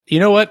You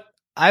know what?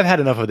 I've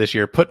had enough of this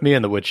year. Put me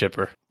in the wood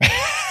chipper.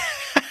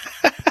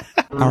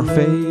 Our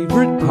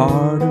favorite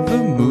part of a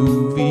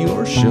movie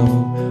or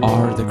show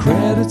are the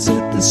credits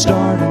at the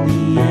start and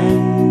the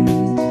end.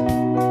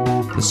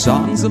 The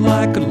songs are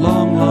like a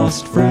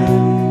long-lost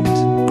friend.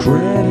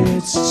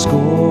 Credits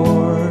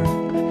score,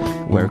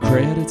 where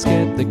credits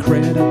get the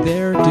credit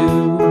they're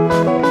due.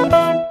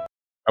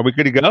 Are we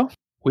good to go?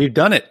 We've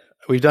done it.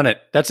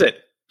 That's it.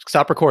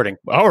 Stop recording.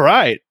 All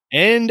right.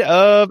 End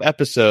of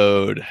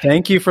episode.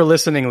 Thank you for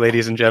listening,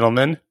 ladies and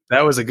gentlemen.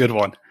 That was a good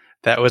one.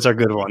 That was our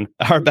good one.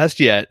 Our best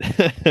yet.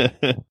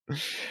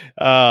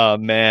 Oh,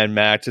 man,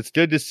 Max, it's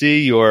good to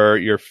see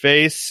your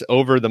face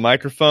over the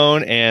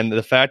microphone and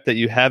the fact that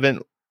you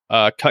haven't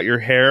cut your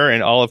hair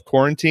in all of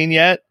quarantine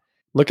yet.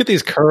 Look at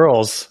these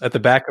curls at the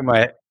back of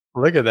my...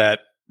 Look at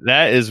that.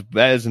 That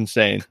is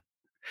insane.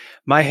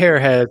 My hair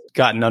has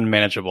gotten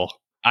unmanageable.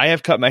 I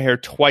have cut my hair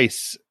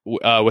twice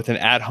with an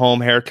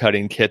at-home hair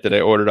cutting kit that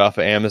I ordered off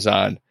of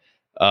Amazon.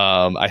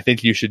 I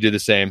think you should do the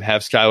same.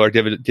 Have Skylar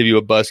give you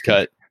a buzz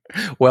cut.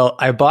 Well,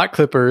 I bought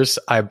clippers.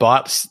 I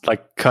bought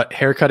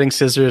hair cutting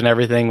scissors and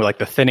everything, like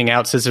the thinning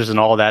out scissors and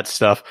all that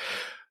stuff.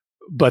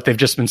 But they've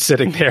just been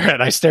sitting there,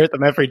 and I stare at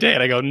them every day,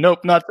 and I go,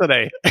 "Nope, not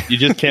today." You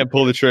just can't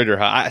pull the trigger.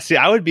 Huh?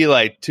 I would be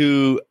like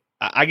when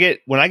I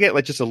get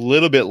like just a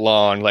little bit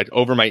long, like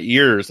over my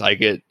ears, I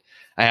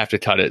have to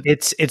cut it.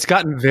 It's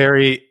gotten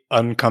very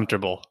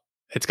uncomfortable.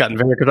 It's gotten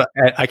very good.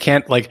 I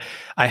can't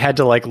I had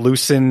to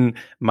loosen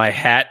my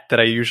hat that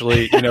I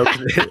usually,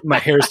 my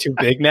hair is too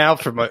big now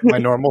for my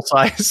normal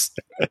size.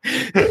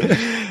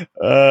 You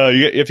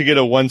have to get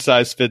a one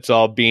size fits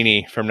all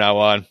beanie from now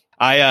on.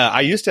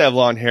 I used to have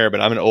long hair, but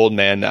I'm an old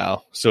man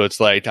now. So it's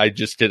like I'm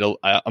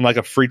like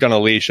a freak on a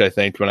leash, I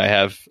think, when I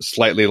have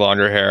slightly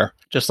longer hair.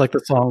 Just like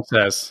the song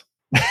says.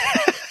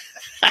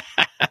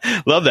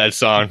 Love that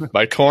song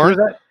by Korn.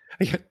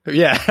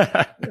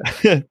 Yeah.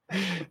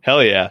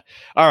 Hell yeah.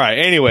 All right.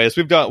 Anyways,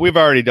 we've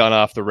already done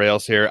off the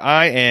rails here.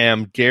 I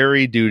am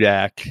Gary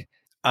Dudak.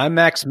 I'm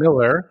Max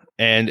Miller.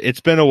 And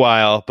it's been a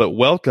while, but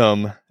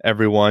welcome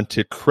everyone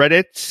to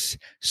Credits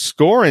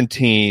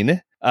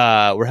Scorantine.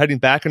 We're heading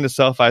back into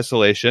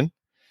self-isolation.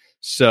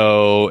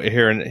 So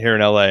here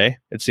in LA,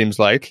 it seems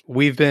like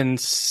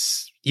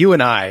you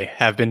and I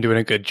have been doing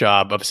a good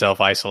job of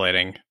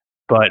self-isolating,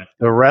 but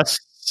the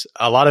rest,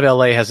 a lot of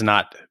LA has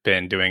not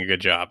been doing a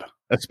good job.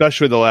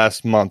 Especially the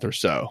last month or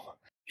so.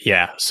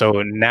 Yeah.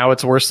 So now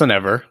it's worse than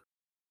ever.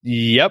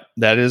 Yep.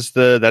 That is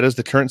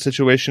the current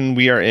situation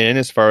we are in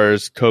as far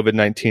as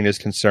COVID-19 is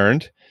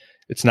concerned.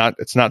 It's not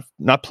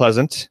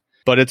pleasant,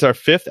 but it's our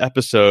 5th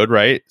episode,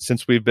 right?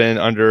 Since we've been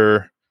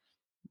under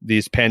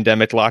these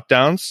pandemic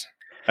lockdowns,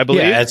 I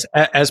believe. Yeah,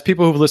 as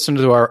people who've listened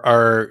to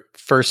our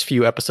first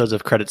few episodes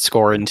of Credit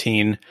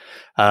Scorantine,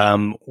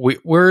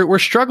 we're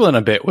struggling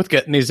a bit with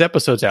getting these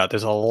episodes out.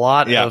 There's a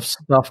lot of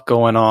stuff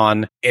going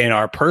on in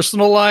our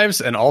personal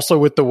lives and also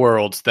with the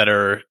world that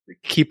are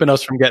keeping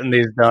us from getting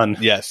these done.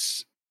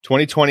 Yes,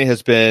 2020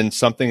 has been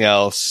something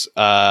else.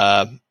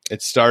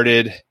 It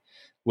started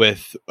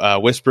with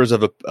whispers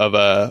of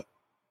a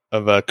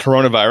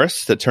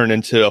coronavirus that turned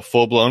into a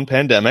full-blown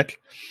pandemic.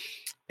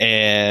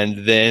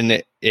 And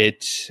then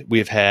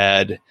we've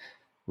had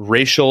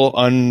racial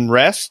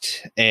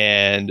unrest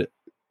and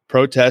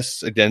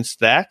protests against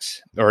that,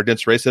 or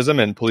against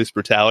racism and police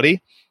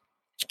brutality,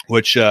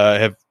 which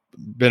have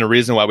been a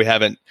reason why we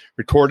haven't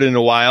recorded in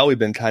a while. We've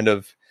been kind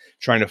of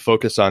trying to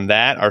focus on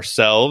that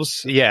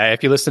ourselves. Yeah,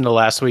 if you listen to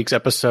last week's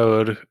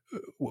episode,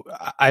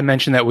 I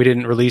mentioned that we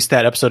didn't release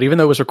that episode, even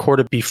though it was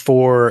recorded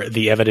before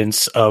the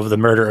evidence of the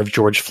murder of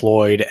George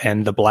Floyd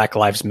and the Black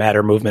Lives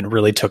Matter movement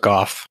really took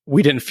off.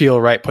 We didn't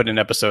feel right putting an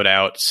episode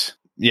out.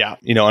 Yeah,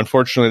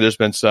 unfortunately, there's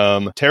been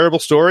some terrible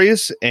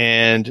stories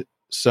and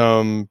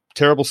some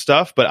terrible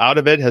stuff, but out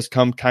of it has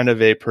come kind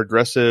of a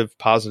progressive,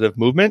 positive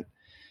movement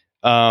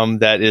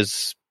that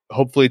is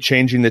hopefully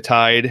changing the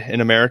tide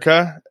in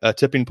America, a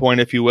tipping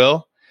point, if you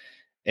will,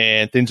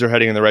 and things are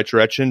heading in the right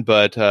direction.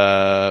 But,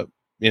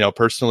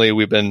 personally,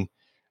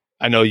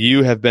 I know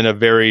you have been a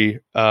very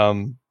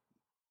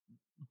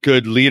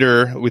good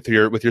leader with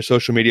your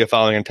social media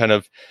following and kind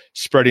of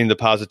spreading the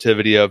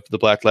positivity of the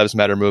Black Lives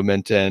Matter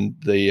movement and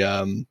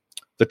the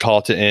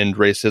call to end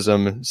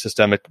racism,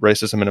 systemic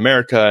racism in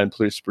America and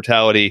police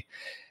brutality.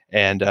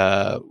 And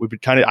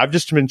I've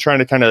just been trying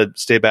to kind of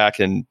stay back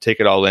and take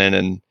it all in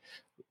and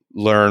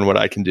learn what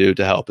I can do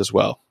to help as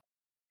well.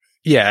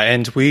 Yeah.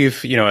 And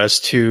we've, as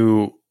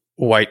two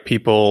white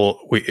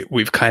people,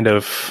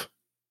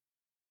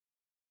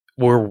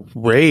 we're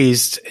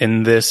raised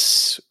in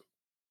this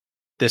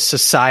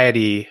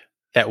society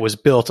that was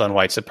built on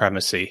white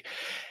supremacy.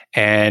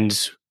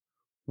 And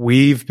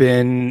we've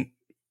been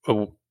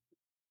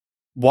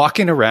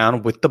walking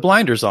around with the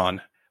blinders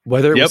on,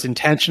 whether it was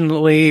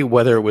intentionally,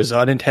 whether it was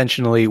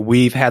unintentionally,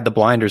 we've had the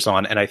blinders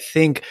on. And I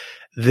think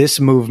this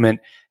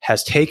movement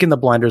has taken the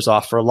blinders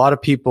off for a lot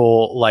of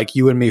people like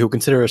you and me who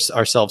consider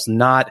ourselves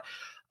not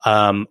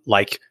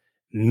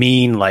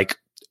mean,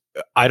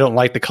 I don't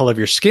like the color of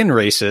your skin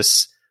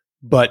racists,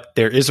 but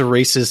there is a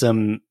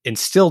racism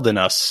instilled in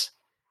us.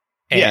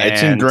 Yeah,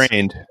 it's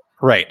ingrained.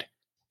 Right.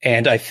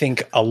 And I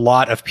think a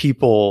lot of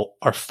people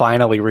are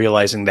finally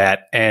realizing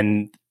that.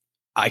 And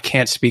I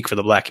can't speak for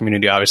the Black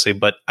community, obviously,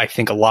 but I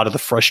think a lot of the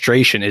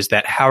frustration is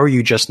that how are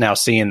you just now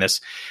seeing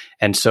this?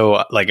 And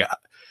so, like,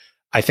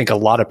 I think a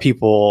lot of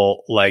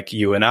people like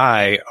you and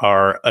I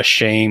are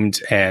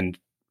ashamed and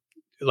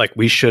like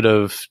we should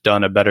have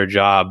done a better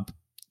job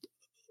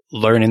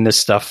learning this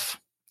stuff,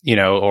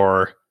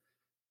 or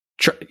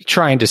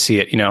trying to see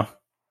it,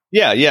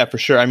 Yeah, for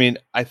sure. I mean,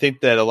 I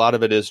think that a lot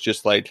of it is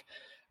just like,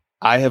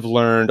 I have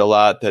learned a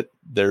lot that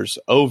there's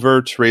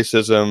overt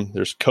racism,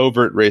 there's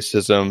covert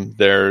racism,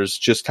 there's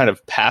just kind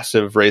of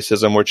passive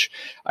racism, which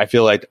I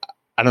feel like,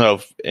 I don't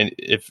know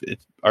if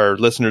our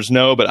listeners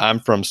know, but I'm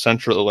from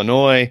Central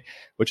Illinois,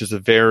 which is a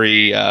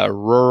very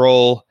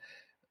rural,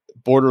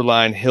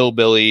 borderline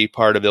hillbilly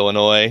part of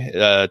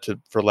Illinois,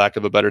 for lack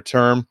of a better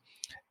term.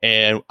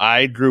 And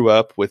I grew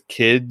up with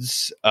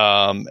kids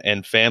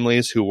and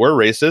families who were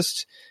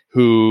racist,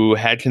 who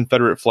had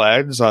Confederate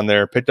flags on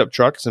their pickup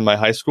trucks in my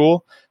high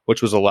school,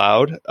 which was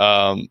allowed.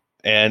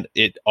 And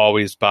it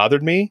always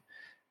bothered me,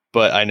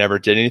 but I never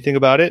did anything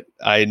about it.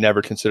 I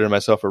never considered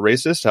myself a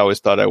racist. I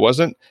always thought I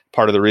wasn't.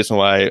 Part of the reason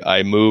why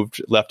I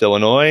left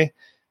Illinois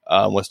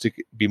was to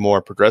be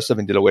more progressive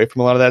and get away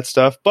from a lot of that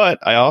stuff. But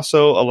I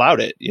also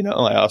allowed it.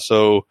 I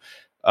also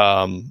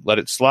let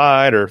it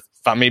slide, or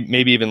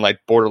maybe even like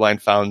borderline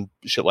found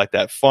shit like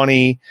that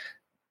funny.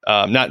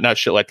 Not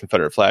shit like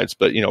Confederate flags,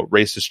 but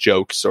racist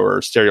jokes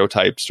or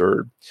stereotypes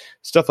or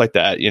stuff like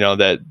that.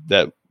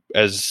 That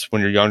as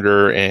when you're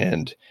younger,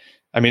 and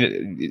I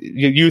mean,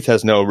 youth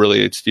has no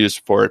really excuse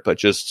for it, but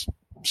just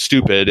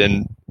stupid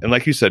and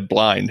like you said,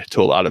 blind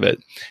to a lot of it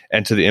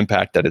and to the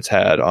impact that it's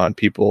had on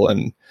people.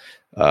 And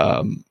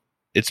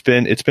it's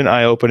been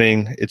eye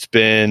opening. It's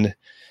been.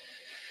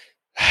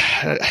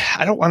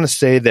 I don't want to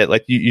say that,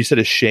 like you said,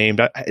 ashamed.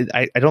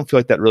 I don't feel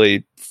like that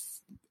really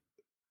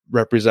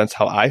represents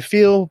how I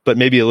feel, but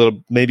maybe a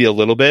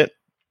little bit,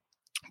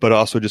 but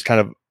also just kind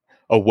of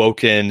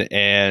awoken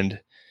and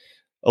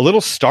a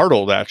little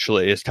startled,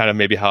 actually, is kind of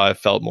maybe how I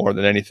felt more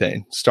than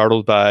anything.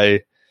 Startled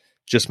by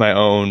just my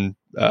own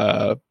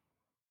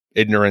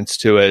ignorance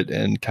to it,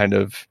 and kind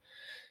of,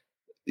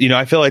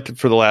 I feel like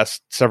for the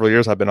last several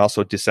years, I've been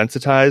also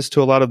desensitized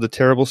to a lot of the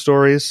terrible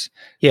stories.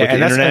 Yeah,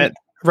 and that's internet.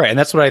 Right, and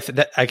that's what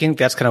I think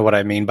that's kind of what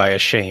I mean by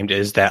ashamed,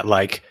 is that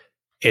like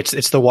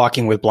it's the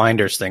walking with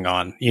blinders thing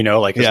on,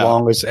 as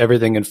long as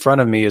everything in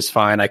front of me is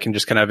fine, I can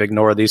just kind of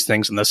ignore these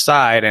things on the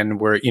side,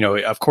 and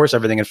of course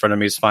everything in front of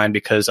me is fine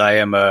because I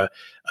am a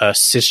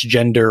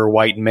cisgender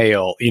white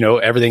male,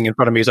 everything in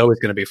front of me is always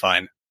going to be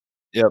fine.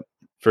 Yep,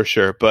 for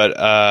sure. But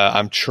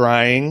I'm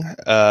trying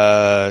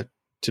to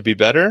be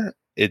better.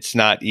 It's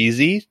not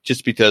easy,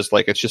 just because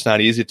like it's just not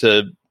easy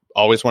to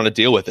always want to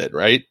deal with it,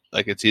 right?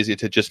 Like it's easy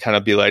to just kind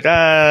of be like,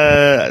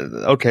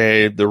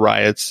 okay, the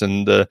riots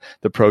and the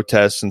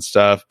protests and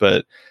stuff,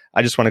 but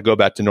I just want to go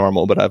back to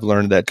normal. But I've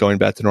learned that going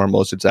back to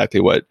normal is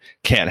exactly what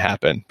can't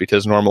happen,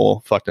 because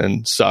normal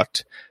fucking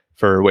sucked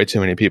for way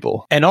too many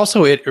people. And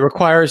also it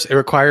requires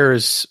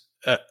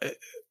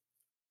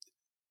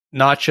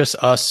not just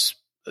us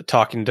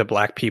talking to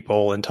Black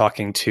people and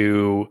talking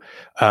to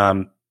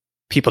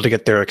people to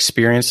get their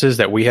experiences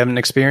that we haven't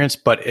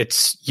experienced, but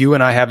it's you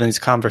and I having this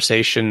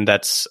conversation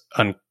that's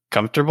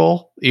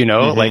uncomfortable,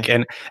 mm-hmm. like,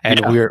 and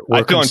yeah, we're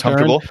I feel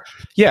uncomfortable.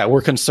 Yeah,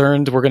 we're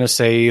concerned we're going to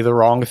say the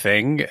wrong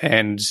thing,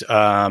 and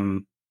I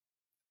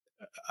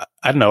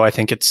don't know. I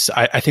think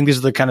I think these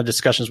are the kind of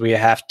discussions we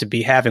have to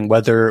be having,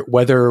 whether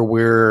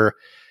we're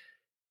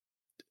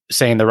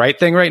saying the right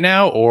thing right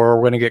now, or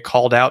we're going to get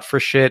called out for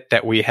shit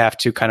that we have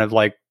to kind of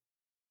like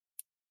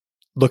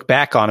look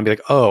back on and be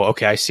like, oh,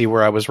 okay, I see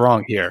where I was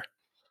wrong here.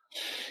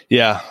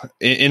 Yeah,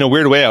 in a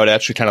weird way, I would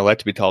actually kind of like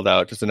to be called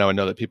out, just to know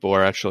that people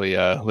are actually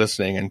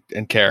listening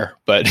and care.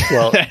 But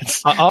well,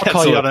 I'll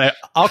call you out.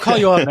 I'll call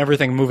you out on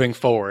everything moving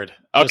forward.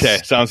 Okay,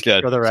 sounds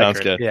good. For the record. Sounds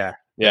good.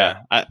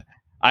 Yeah.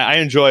 I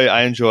enjoy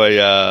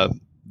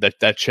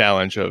that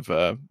challenge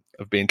of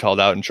being called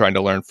out and trying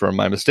to learn from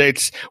my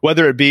mistakes,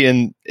 whether it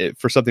be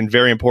for something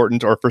very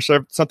important or for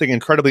something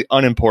incredibly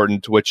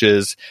unimportant, which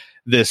is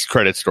this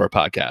Credit Store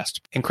podcast.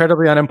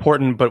 Incredibly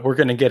unimportant, but we're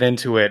going to get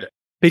into it.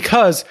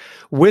 Because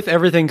with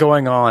everything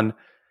going on,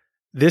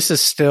 this is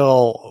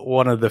still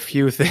one of the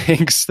few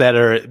things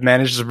that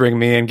manages to bring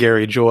me and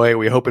Gary joy.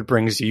 We hope it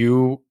brings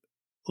you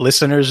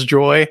listeners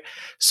joy.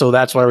 So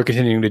that's why we're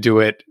continuing to do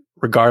it,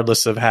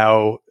 regardless of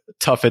how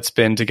tough it's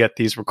been to get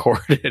these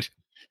recorded.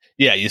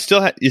 Yeah, you still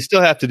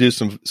have to do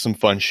some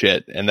fun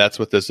shit, and that's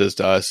what this is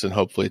to us, and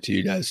hopefully to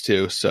you guys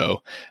too.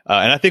 So,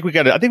 and I think we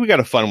got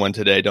a fun one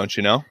today, don't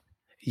you know?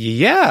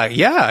 Yeah,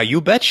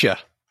 you betcha.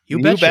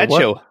 You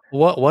betcha.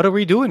 What are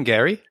we doing,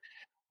 Gary?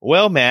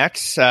 Well,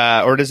 Max,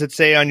 or does it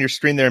say on your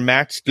screen there,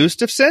 Max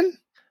Gustafson?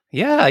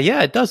 Yeah,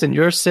 it does. And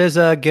yours says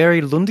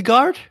Gary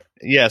Lundegaard?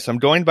 Yes, I'm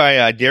going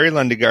by Gary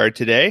Lundegaard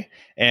today,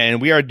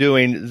 and we are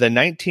doing the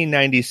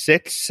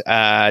 1996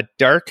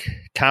 dark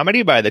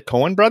comedy by the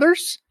Coen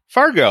brothers,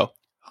 Fargo.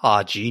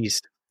 Ah,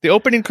 geez. The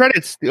opening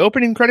credits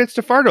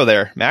to Fargo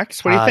there,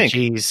 Max. What do you think?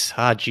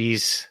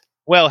 Geez.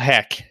 Well,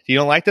 heck, you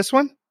don't like this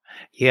one?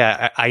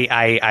 Yeah,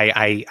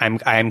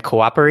 I'm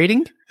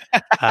cooperating,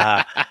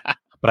 but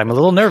I'm a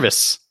little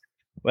nervous.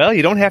 Well,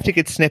 you don't have to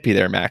get snippy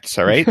there, Max.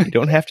 All right, you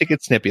don't have to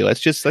get snippy. Let's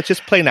just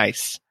play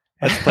nice.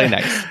 Let's play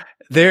nice.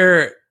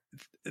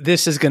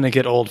 This is going to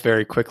get old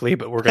very quickly,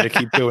 but we're going to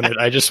keep doing it.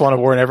 I just want to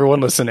warn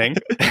everyone listening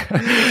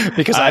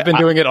because I've been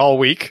doing it all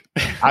week.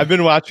 I've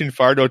been watching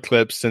Fargo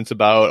clips since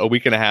about a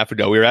week and a half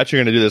ago. We were actually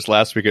going to do this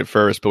last week at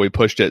first, but we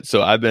pushed it.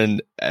 So I've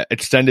been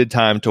extended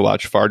time to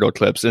watch Fargo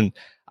clips, and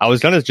I was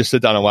going to just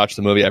sit down and watch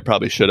the movie. I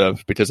probably should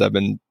have, because I've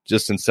been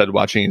just instead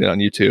watching it on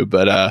YouTube.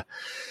 But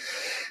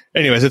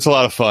anyways, it's a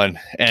lot of fun.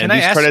 And can I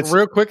ask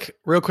real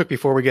quick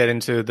before we get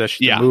into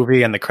the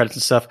movie and the credits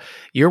and stuff?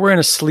 You're wearing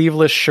a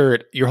sleeveless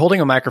shirt. You're holding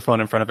a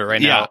microphone in front of it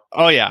right now.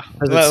 Oh yeah.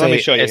 Let me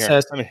show you.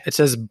 It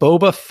says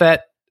Boba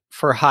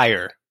for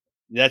hire.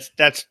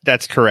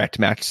 That's correct,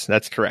 Max.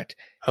 That's correct.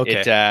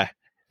 Okay.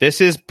 This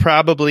is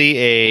probably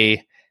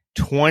a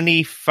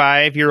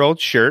 25-year-old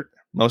shirt,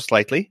 most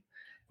likely.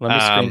 Let me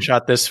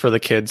screenshot this for the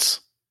kids.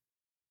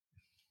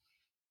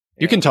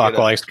 You can talk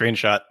while I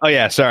screenshot. Oh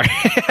yeah, sorry.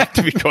 I have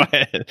to be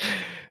quiet.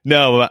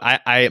 No,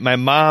 my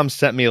mom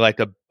sent me like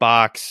a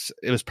box.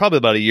 It was probably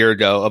about a year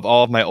ago, of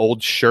all of my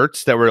old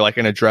shirts that were like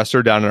in a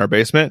dresser down in our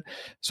basement.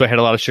 So I had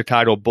a lot of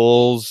Chicago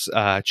Bulls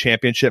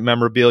championship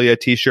memorabilia,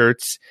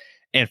 T-shirts,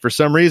 and for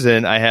some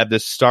reason I had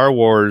this Star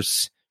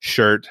Wars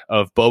shirt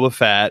of Boba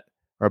Fett.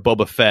 I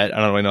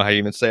don't really know how you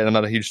even say it. I'm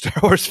not a huge Star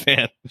Wars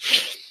fan.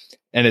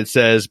 And it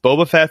says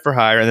Boba Fett for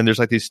hire, and then there's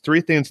like these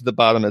three things at the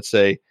bottom that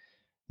say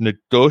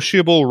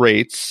negotiable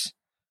rates,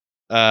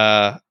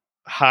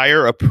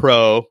 hire a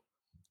pro,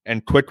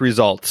 and quick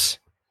results.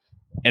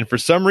 And for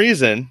some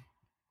reason,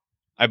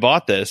 I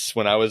bought this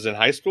when I was in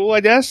high school, I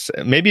guess,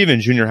 maybe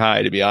even junior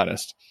high, to be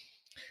honest.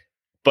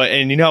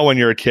 And you know, when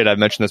you're a kid, I've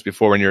mentioned this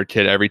before, when you're a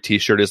kid, every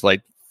T-shirt is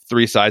like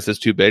 3 sizes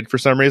too big for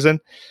some reason.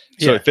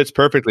 So It fits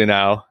perfectly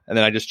now. And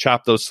then I just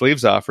chopped those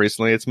sleeves off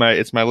recently. It's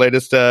my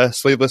latest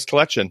sleeveless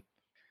collection.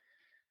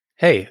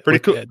 Hey, pretty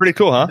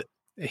cool, huh?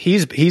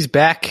 He's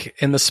back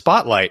in the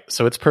spotlight,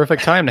 so it's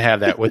perfect time to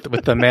have that with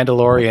the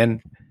Mandalorian.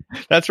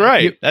 That's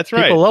right. That's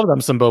right. People love them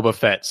some Boba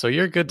Fett, so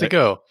you're good to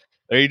go.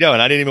 There you go.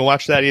 And I didn't even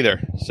watch that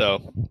either.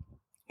 So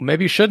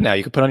maybe you should now.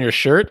 You could put on your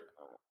shirt.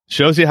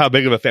 Shows you how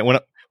big of a fan.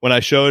 When I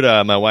showed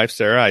my wife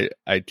Sarah,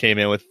 I came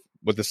in with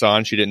this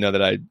on. She didn't know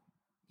that I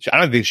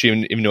don't think she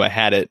even knew I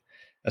had it.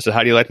 I said,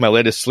 "How do you like my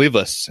latest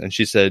sleeveless?" And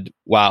she said,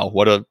 "Wow,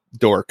 what a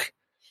dork."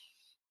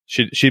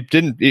 She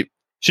didn't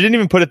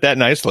even put it that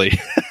nicely.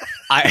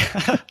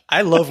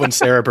 I love when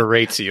Sarah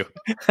berates you.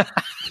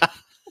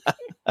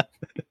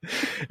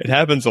 It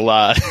happens a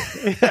lot.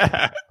 It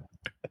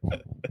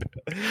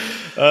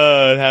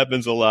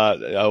happens a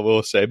lot, I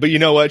will say. But you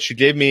know what? She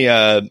gave me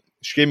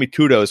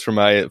kudos for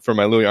my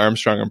Louis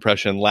Armstrong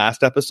impression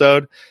last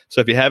episode. So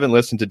if you haven't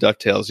listened to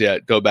DuckTales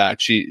yet, go back.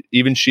 She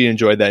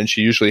enjoyed that, and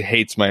she usually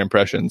hates my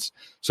impressions.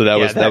 So that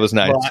was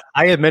nice. Well,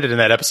 I admitted in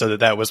that episode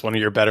that was one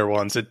of your better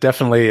ones. It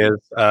definitely is.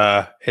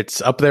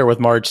 It's up there with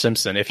Marge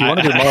Simpson. If you want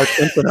to do Marge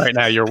Simpson right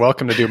now, you're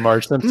welcome to do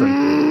Marge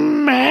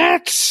Simpson.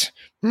 Max,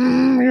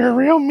 you're a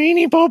real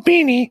meanie Bo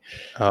Beanie.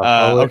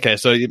 Okay,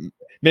 so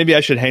maybe I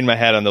should hang my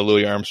hat on the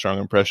Louis Armstrong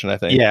impression. I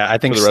think. Yeah, I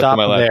think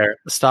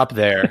stop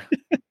there.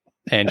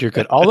 And you're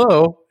good.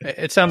 Although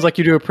it sounds like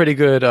you do a pretty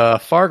good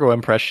Fargo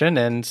impression,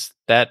 and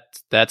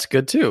that's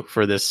good too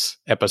for this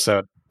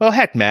episode. Well,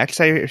 heck,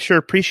 Max, I sure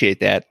appreciate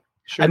that.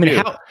 Sure, I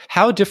mean,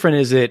 how different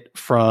is it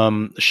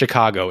from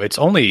Chicago? It's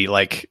only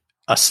like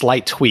a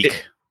slight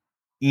tweak.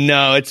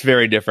 No, it's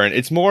very different.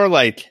 It's more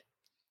like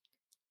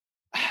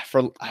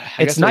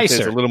it's nicer.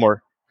 It's a little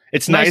more.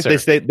 It's nice.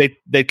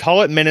 They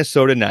call it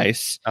Minnesota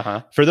nice.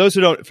 Uh-huh. For those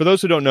who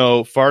don't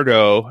know,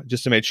 Fargo,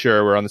 just to make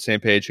sure we're on the same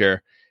page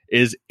here,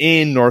 is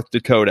in North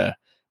Dakota,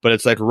 but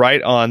it's like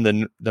right on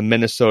the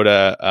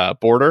Minnesota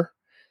border.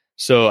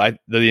 So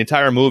the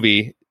entire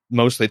movie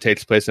mostly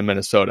takes place in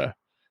Minnesota,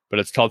 but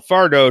it's called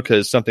Fargo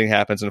because something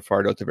happens in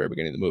Fargo at the very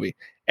beginning of the movie.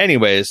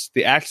 Anyways,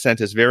 the accent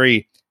is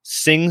very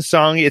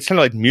sing-songy. It's kind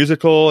of like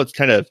musical. It's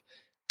kind of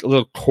a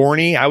little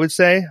corny, I would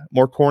say.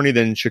 More corny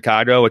than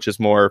Chicago, which is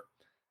more,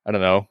 I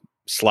don't know,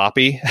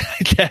 sloppy,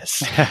 I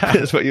guess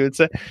is what you would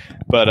say.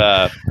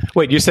 But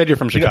wait, you said you're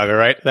from Chicago,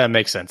 right? That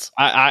makes sense.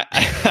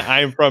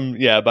 I'm from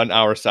about an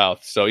hour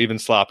south, so even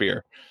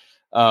sloppier.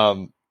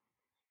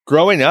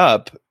 Growing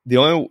up, the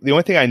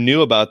only thing I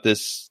knew about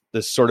this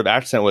sort of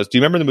accent was, do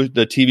you remember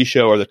the TV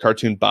show or the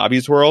cartoon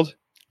Bobby's World?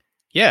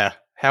 Yeah,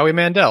 Howie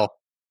Mandel.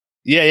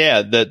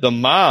 Yeah. The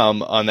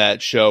mom on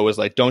that show was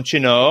like, "Don't you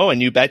know?"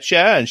 and "You betcha,"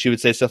 and she would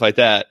say stuff like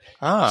that.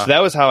 So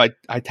that was how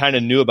I kind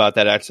of knew about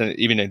that accent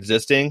even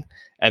existing.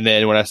 And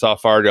then when I saw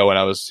Fargo when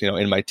I was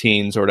in my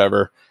teens or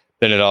whatever,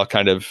 then it all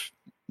kind of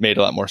made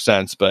a lot more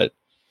sense. But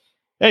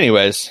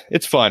anyways,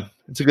 it's fun.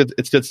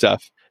 It's good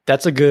stuff.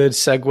 That's a good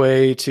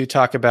segue to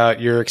talk about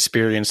your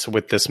experience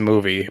with this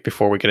movie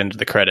before we get into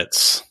the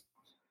credits.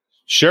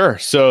 Sure.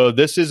 So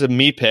this is a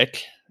me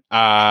pick.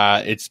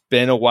 It's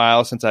been a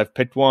while since I've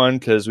picked one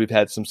because we've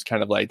had some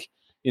kind of like,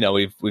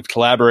 we've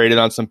collaborated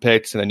on some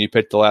picks and then you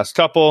picked the last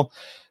couple.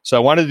 So I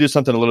wanted to do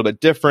something a little bit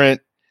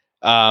different.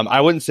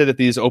 I wouldn't say that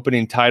these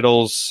opening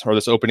titles or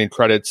this opening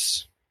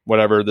credits,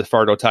 whatever the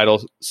Fargo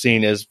title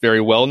scene is,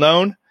 very well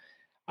known.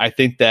 I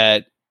think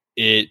that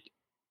it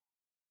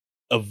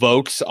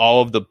evokes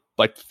all of the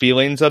like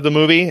feelings of the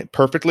movie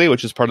perfectly,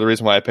 which is part of the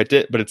reason why I picked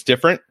it, but it's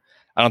different.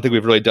 I don't think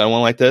we've really done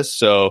one like this.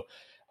 So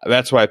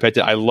that's why I picked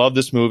it. I love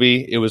this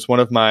movie. It was one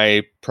of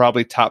my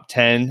probably top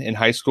 10 in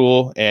high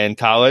school and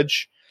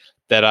college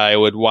that I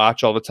would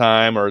watch all the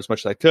time, or as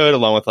much as I could,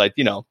 along with like,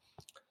 there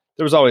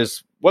was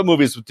always, what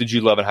movies did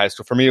you love in high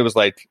school? For me, it was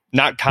like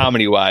not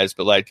comedy wise,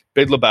 but like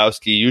Big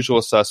Lebowski,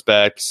 Usual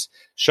Suspects,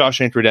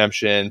 Shawshank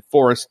Redemption,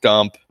 Forrest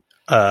Gump,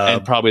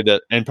 and probably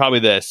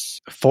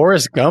this.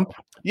 Forrest Gump?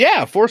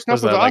 Yeah, Forrest Gump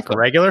was that awesome. Like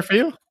regular for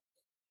you?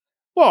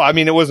 Well, I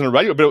mean, it wasn't a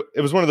regular, but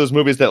it was one of those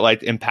movies that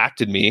like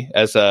impacted me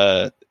as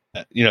a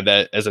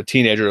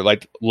teenager,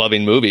 like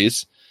loving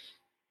movies.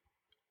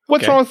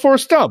 What's wrong with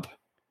Forrest Gump?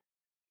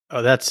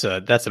 Oh, that's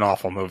an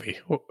awful movie.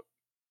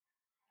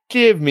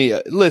 Give me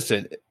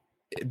listen.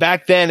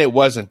 Back then, it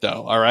wasn't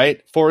though. All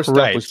right, Forrest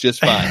Gump was just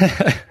fine.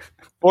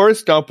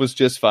 Forrest Gump was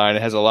just fine.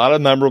 It has a lot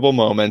of memorable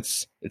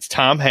moments. It's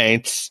Tom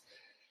Hanks.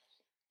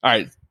 All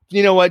right,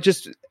 you know what?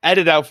 Just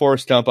edit out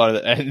Forrest Gump out of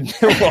it, and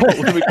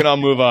we can all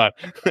move on.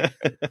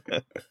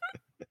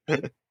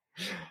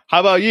 How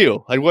about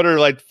you? Like, what are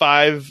like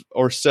 5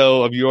 or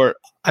so of your?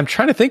 I'm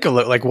trying to think of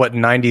like what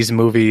 90s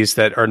movies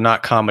that are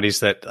not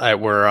comedies that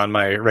were on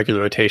my regular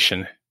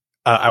rotation.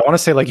 I want to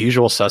say like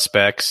Usual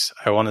Suspects.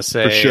 I want to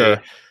say for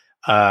sure.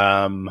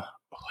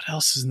 What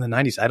else is in the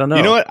 90s? I don't know.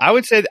 You know what? I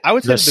would say the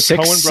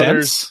Coen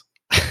brothers.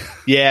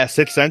 Yeah,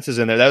 Sixth Sense is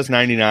in there. That was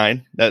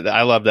 99.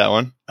 I love that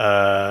one.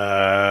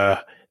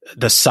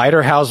 The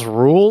Cider House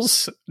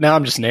Rules. Now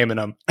I'm just naming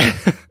them.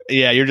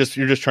 Yeah, you're just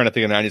trying to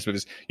think of 90s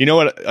movies. You know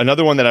what?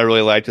 Another one that I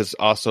really liked is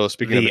also,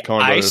 speaking of the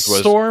Coen brothers, was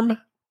Storm.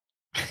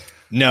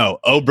 No,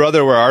 Oh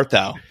Brother, Where Art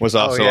Thou was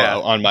also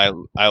on my.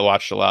 I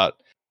watched a lot.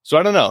 So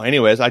I don't know.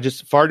 Anyways,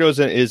 Fargo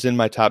is in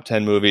my top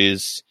 10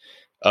 movies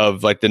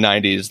of like the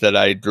 90s that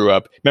I grew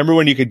up. Remember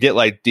when you could get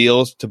like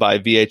deals to buy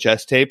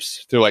VHS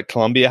tapes through like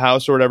Columbia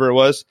House or whatever it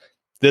was?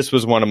 This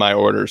was one of my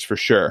orders for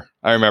sure.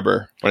 I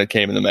remember when it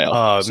came in the mail.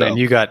 Oh man,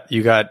 you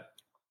got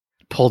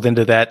pulled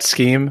into that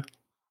scheme.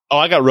 Oh,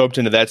 I got roped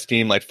into that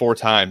scheme like 4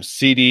 times.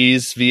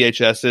 CDs,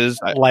 VHSs.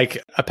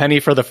 Like a penny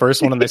for the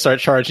first one, and they start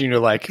charging you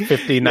like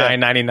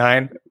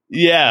 $59.99.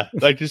 Yeah,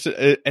 like just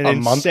an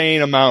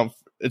insane amount.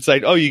 It's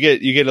like, oh, you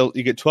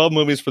get 12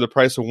 movies for the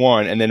price of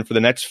one, and then for the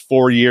next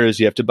 4 years,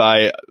 you have to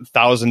buy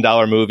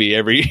 $1,000 movie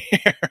every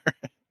year.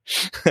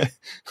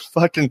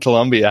 Fucking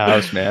Columbia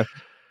House, man.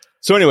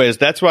 So, anyways,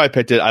 that's why I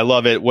picked it. I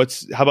love it.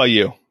 How about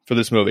you for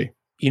this movie?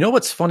 You know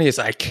what's funny is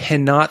I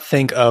cannot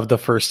think of the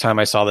first time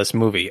I saw this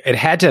movie. It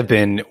had to have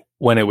been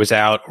when it was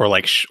out, or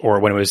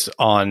when it was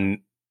on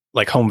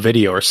like home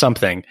video or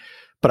something.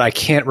 But I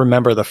can't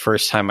remember the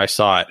first time I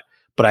saw it.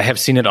 But I have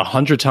seen it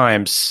 100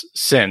 times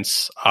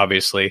since,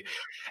 obviously.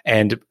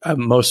 And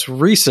most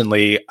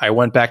recently, I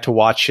went back to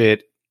watch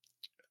it.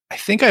 I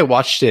think I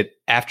watched it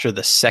after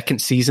the second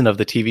season of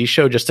the TV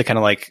show, just to kind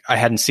of like, I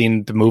hadn't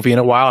seen the movie in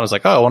a while. And I was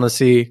like, oh, I want to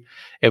see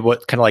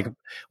what kind of like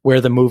where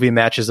the movie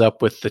matches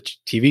up with the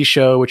TV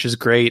show, which is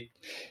great.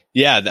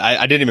 Yeah,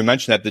 I didn't even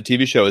mention that the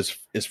TV show is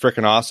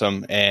freaking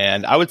awesome.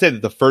 And I would say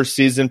that the first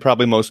season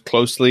probably most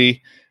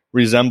closely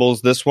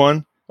resembles this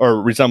one,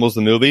 or resembles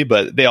the movie,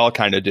 but they all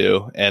kind of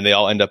do. And they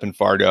all end up in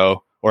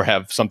Fargo or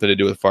have something to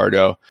do with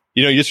Fargo.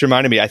 You know, you just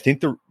reminded me, I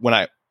think the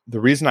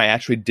reason I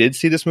actually did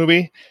see this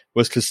movie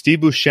was because Steve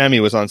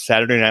Buscemi was on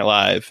Saturday Night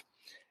Live,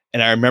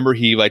 and I remember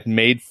he like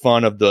made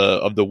fun of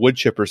the wood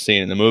chipper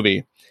scene in the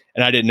movie,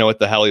 and I didn't know what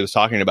the hell he was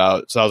talking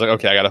about. So I was like,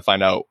 okay, I got to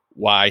find out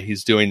why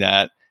he's doing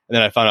that. And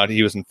then I found out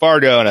he was in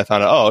Fargo, and I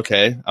found out, oh,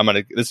 okay,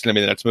 this is gonna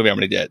be the next movie I'm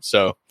gonna get.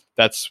 So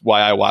that's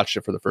why I watched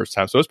it for the first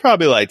time. So it was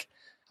probably like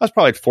I was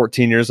probably like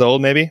 14 years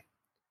old, maybe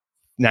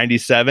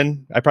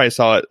 97. I probably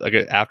saw it like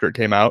after it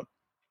came out.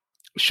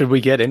 Should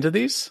we get into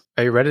these?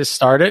 Are you ready to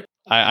start it?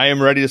 I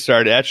am ready to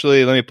start.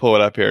 Actually, let me pull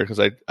it up here because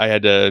I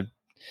had to.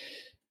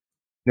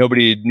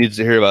 Nobody needs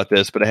to hear about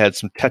this, but I had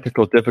some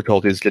technical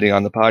difficulties getting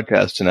on the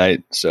podcast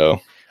tonight.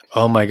 So,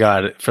 oh my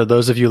God! For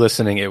those of you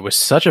listening, it was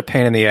such a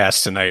pain in the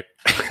ass tonight.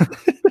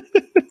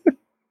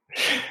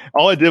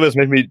 All it did was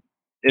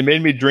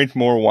made me drink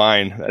more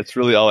wine. That's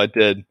really all it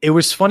did. It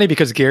was funny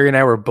because Gary and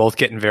I were both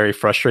getting very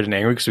frustrated and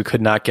angry because we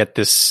could not get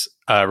this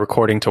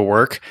recording to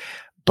work.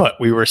 But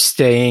we were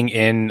staying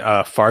in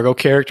Fargo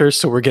characters,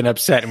 so we're getting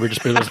upset, and we're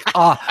just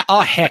like,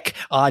 heck,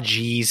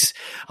 geez,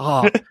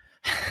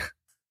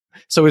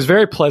 So it was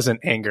very pleasant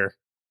anger.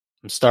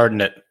 I'm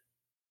starting it.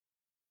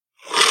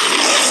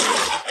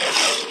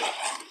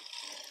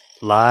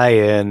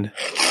 Lion.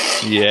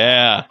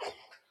 Yeah.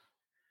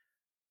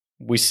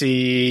 We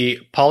see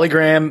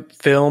Polygram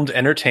Filmed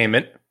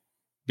Entertainment.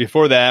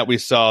 Before that, we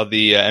saw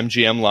the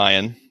MGM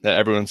Lion that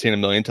everyone's seen a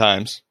million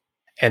times.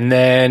 And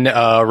then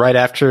right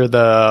after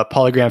the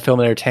Polygram Film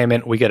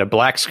Entertainment, we get a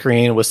black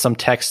screen with some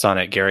text on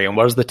it, Gary. And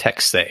what does the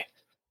text say?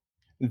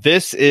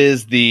 This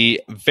is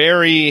the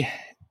very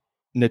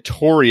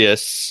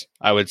notorious,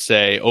 I would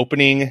say,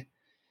 opening.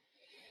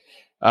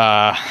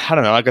 I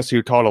don't know. I guess you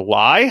would call it a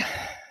lie.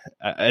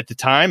 At the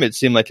time, it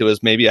seemed like it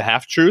was maybe a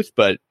half truth,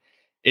 but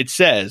it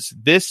says,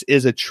 "This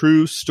is a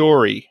true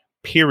story,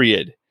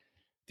 period.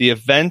 The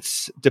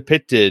events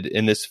depicted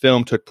in this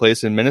film took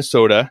place in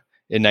Minnesota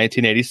in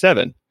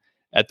 1987.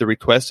 At the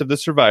request of the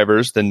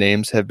survivors, the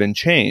names have been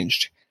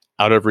changed.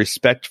 Out of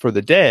respect for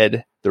the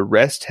dead, the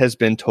rest has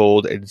been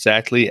told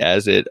exactly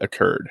as it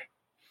occurred."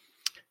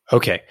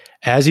 Okay.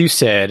 As you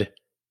said,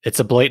 it's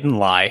a blatant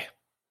lie.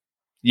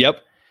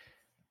 Yep.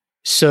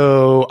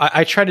 So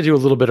I tried to do a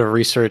little bit of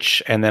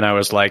research, and then I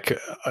was like,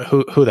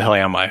 "Who the hell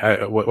am I?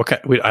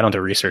 I don't do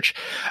research."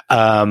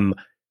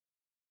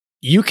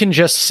 You can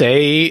just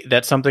say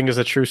that something is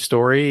a true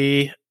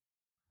story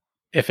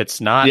if it's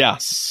not. Yeah.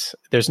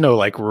 There's no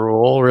like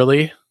rule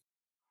really.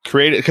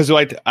 Create it because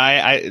like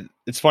I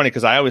it's funny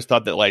because I always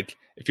thought that like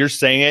if you're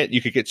saying it,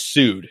 you could get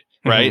sued,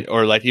 right?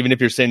 Or like even if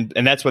you're saying,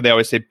 and that's what they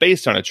always say,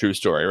 based on a true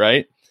story,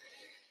 right?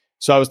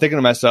 So I was thinking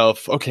to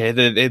myself, okay,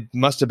 they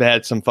must have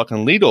had some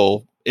fucking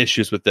legal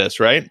issues with this,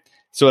 right?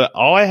 So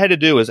all I had to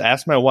do was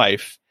ask my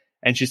wife,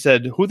 and she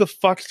said, "Who the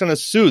fuck's gonna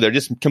sue? They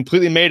just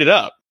completely made it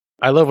up."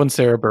 I love when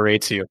Sarah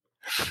berates you.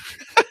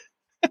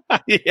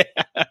 Yeah.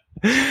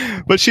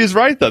 But she's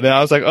right though. Then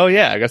I was like, oh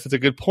yeah, I guess that's a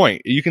good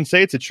point. You can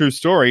say it's a true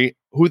story.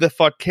 Who the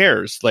fuck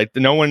cares? Like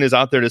no one is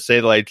out there to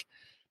say like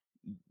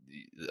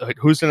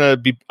who's gonna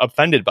be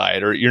offended by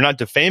it, or you're not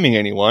defaming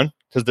anyone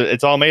because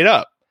it's all made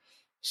up.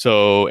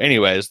 So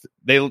anyways,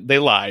 they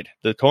lied.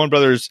 The Coen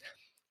brothers,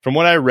 from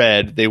what I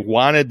read, they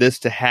wanted this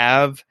to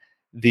have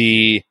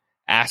the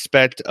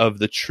aspect of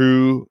the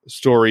true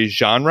story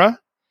genre.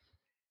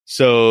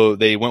 So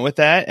they went with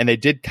that, and they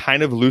did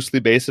kind of loosely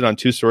base it on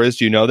two stories.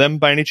 Do you know them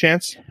by any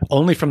chance?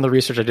 Only from the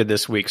research I did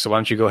this week. So why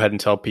don't you go ahead and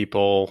tell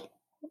people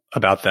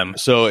about them?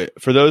 So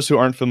for those who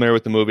aren't familiar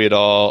with the movie at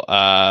all,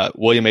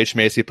 William H.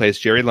 Macy plays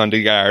Jerry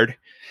Lundegaard,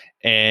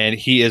 and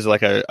he is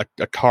like a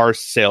car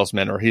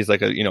salesman, or he's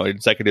like a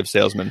executive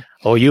salesman.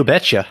 Oh, you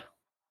betcha.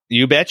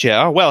 You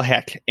betcha. Oh, well,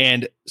 heck.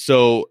 And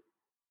so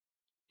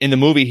in the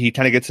movie, he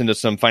kind of gets into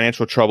some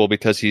financial trouble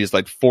because he's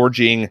like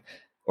forging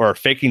or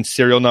faking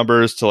serial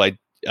numbers to like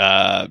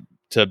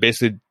to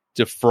basically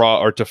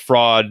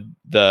defraud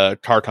the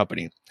car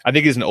company. I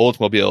think he's an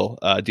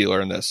Oldsmobile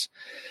dealer in this.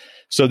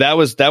 So that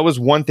was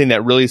one thing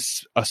that really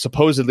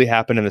supposedly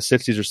happened in the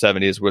 60s or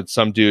 70s, where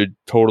some dude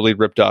totally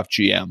ripped off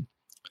GM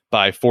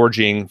by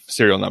forging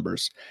serial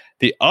numbers.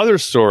 The other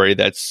story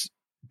that's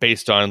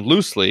based on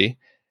loosely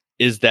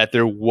is that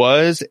there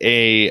was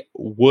a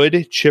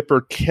wood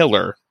chipper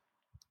killer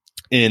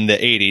in the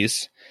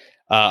 80s.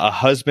 A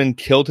husband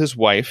killed his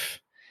wife,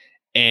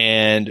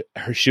 and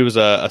she was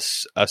a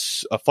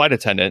flight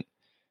attendant.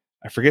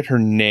 I forget her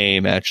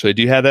name, actually.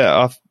 Do you have that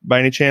off by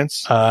any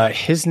chance?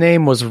 His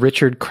name was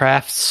Richard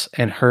Crafts,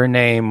 and her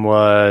name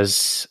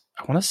was,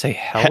 I want to say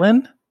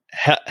Helen?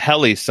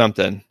 Helly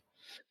something.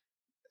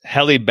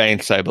 Helly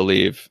Banks, I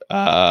believe.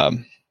 Let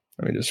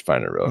me just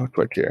find it real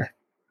quick here.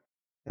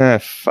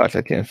 Fuck,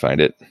 I can't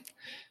find it.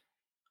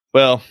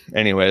 Well,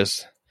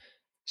 anyways.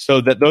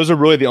 So those are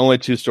really the only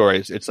two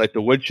stories. It's like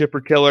the wood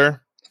chipper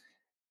killer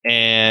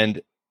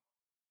and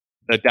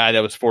the guy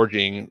that was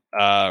forging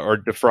or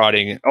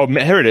defrauding. Oh,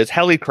 here it is.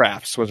 Helly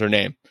Crafts was her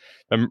name.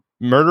 The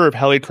murder of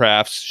Helly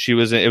Crafts. It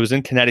was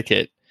in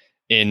Connecticut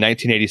in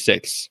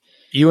 1986.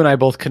 You and I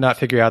both could not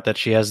figure out that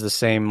she has the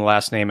same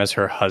last name as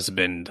her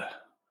husband.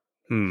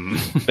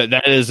 But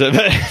that is a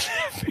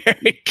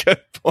very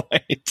good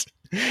point.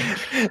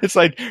 It's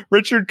like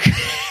Richard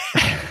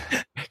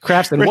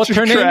Crafts. And what's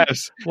her name?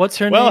 What's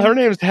her name? Well, her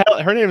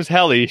name is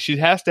Helly. She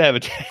has to have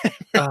a.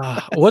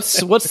 What's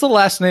the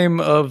last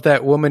name of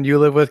that woman you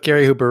live with,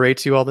 Gary, who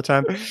berates you all the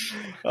time?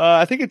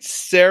 I think it's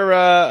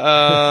Sarah.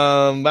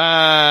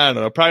 I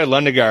don't know. Probably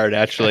Lundegaard,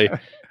 actually.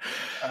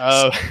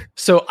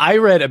 So I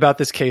read about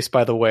this case,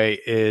 by the way,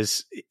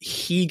 is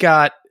he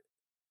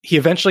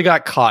eventually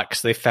got caught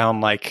because they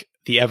found like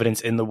the evidence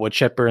in the wood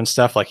chipper and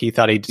stuff. Like he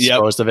thought he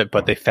disposed of it,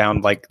 but they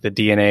found like the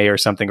DNA or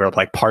something, or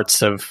like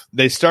parts of.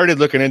 They started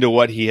looking into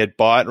what he had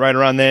bought right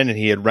around then, and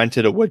he had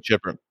rented a wood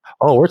chipper.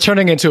 Oh, we're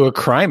turning into a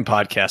crime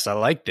podcast. I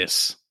like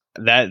this.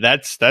 Those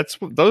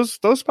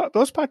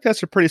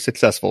podcasts are pretty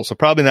successful, so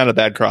probably not a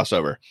bad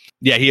crossover.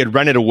 Yeah, he had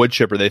rented a wood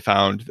chipper they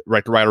found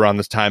right around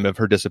this time of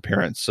her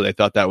disappearance, so they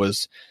thought that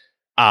was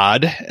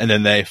odd. And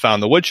then they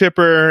found the wood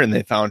chipper, and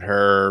they found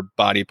her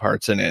body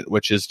parts in it,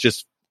 which is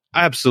just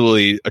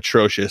absolutely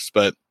atrocious.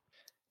 But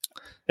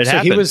it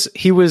happened.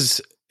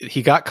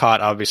 He got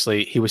caught.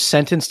 Obviously, he was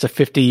sentenced to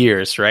 50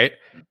 years, right?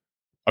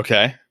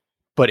 Okay,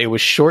 but it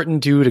was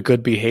shortened due to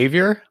good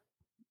behavior.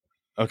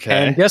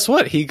 Okay. And guess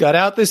what? He got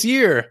out this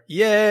year.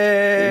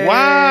 Yay!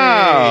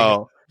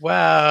 Wow.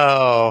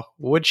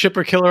 Wood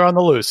chipper killer on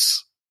the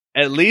loose.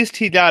 At least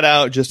he got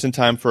out just in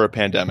time for a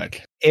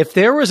pandemic. If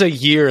there was a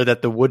year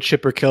that the wood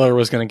chipper killer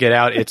was going to get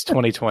out, it's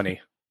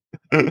 2020.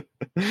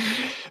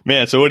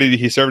 Man, so what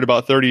he served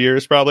about 30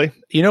 years probably?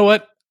 You know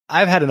what?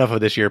 I've had enough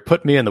of this year.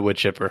 Put me in the wood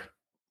chipper.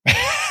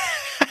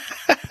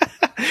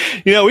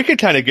 We could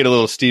kind of get a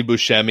little Steve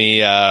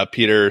Buscemi,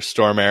 Peter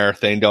Stormare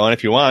thing going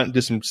if you want.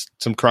 Do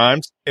some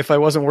crimes. If I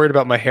wasn't worried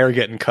about my hair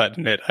getting cut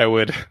in it, I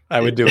would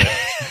do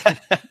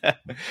it.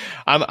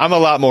 I'm a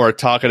lot more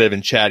talkative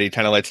and chatty,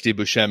 kind of like Steve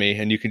Buscemi,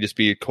 and you can just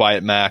be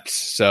quiet Max.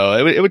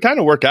 So it would kind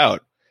of work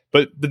out.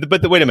 But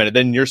wait a minute,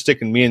 then you're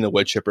sticking me in the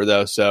wood chipper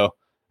though. So I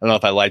don't know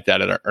if I like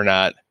that or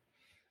not.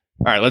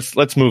 All right,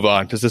 let's move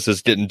on because this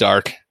is getting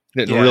dark,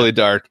 really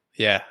dark.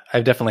 Yeah,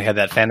 I've definitely had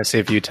that fantasy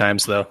a few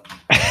times though.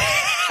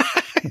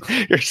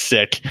 You're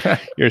sick.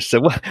 You're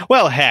sick.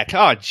 Well, heck.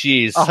 Oh,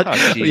 geez.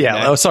 Yeah.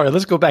 Man. Oh, sorry.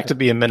 Let's go back to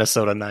being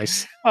Minnesota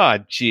nice. Oh,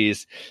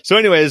 geez. So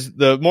anyways,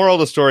 the moral of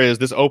the story is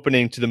this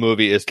opening to the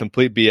movie is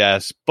complete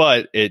BS,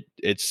 but it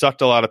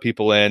sucked a lot of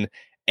people in.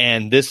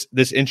 And this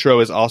intro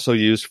is also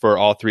used for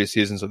all 3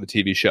 seasons of the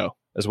TV show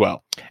as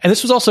well. And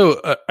this was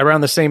also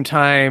around the same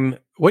time.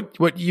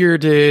 What year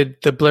did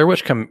the Blair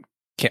Witch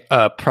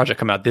project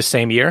come out? This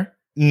same year?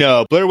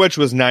 No, Blair Witch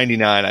was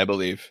 99, I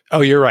believe.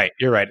 Oh, you're right.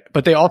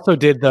 But they also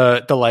did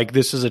the like,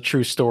 this is a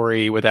true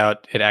story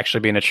without it actually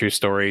being a true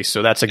story.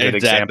 So that's a good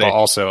example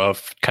also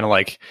of kind of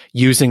like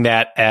using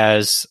that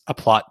as a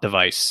plot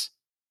device.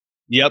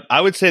 Yep.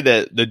 I would say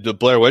that the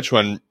Blair Witch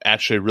one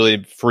actually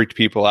really freaked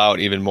people out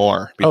even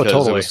more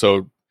because it was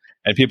so,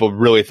 and people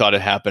really thought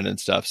it happened and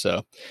stuff.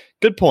 So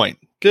good point.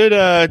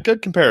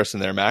 Good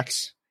comparison there,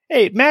 Max.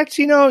 Hey, Max,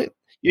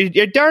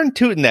 you're darn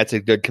tootin' that's a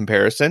good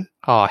comparison.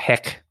 Oh,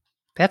 heck.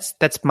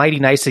 That's mighty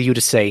nice of you to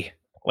say.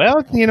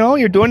 Well,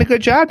 you're doing a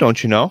good job,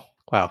 don't you know?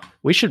 Wow.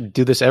 We should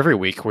do this every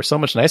week. We're so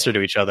much nicer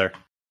to each other.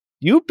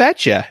 You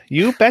betcha.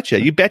 You bet your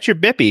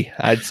bippy,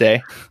 I'd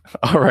say.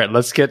 All right,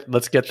 let's get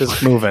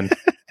this moving.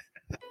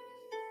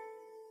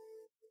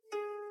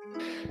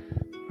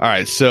 All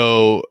right,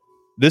 so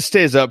this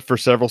stays up for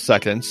several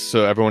seconds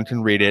so everyone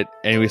can read it,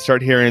 and we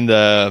start hearing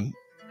the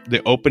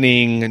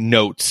opening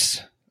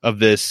notes of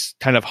this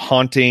kind of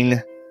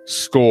haunting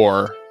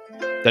score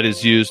that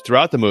is used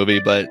throughout the movie,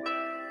 but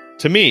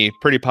to me,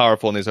 pretty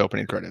powerful in these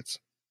opening credits.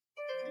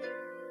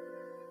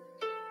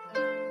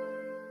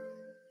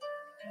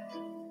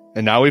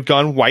 And now we've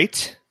gone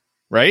white,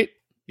 right?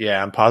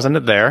 Yeah, I'm pausing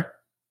it there.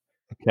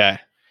 Okay.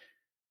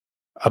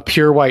 A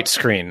pure white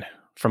screen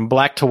from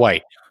black to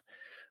white,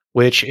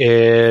 which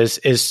is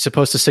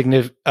supposed to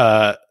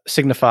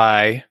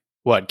signify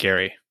what,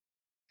 Gary?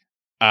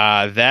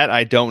 That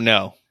I don't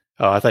know.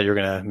 Oh, I thought you were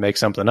going to make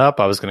something up.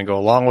 I was going to go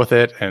along with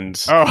it. And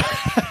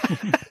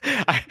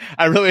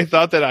I really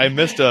thought that I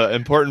missed an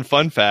important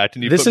fun fact.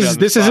 And this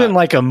isn't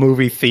like a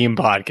movie theme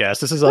podcast.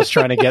 This is us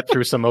trying to get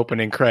through some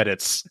opening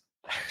credits.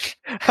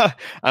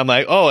 I'm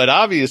like, it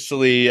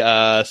obviously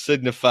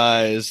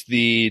signifies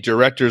the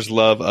director's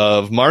love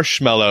of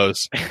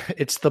marshmallows.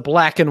 It's the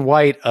black and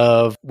white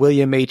of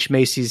William H.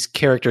 Macy's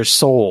character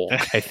Soul,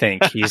 I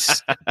think.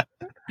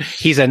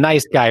 He's a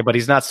nice guy, but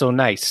he's not so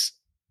nice.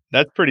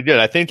 That's pretty good.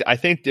 I think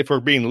if we're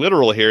being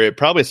literal here, it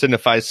probably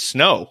signifies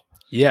snow.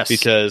 Yes.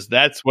 Because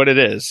that's what it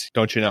is,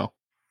 don't you know?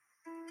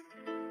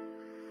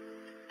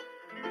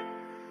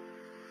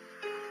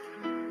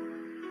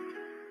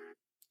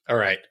 All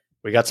right.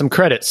 We got some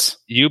credits.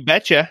 You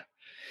betcha.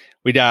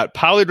 We got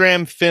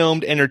Polygram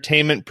Filmed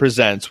Entertainment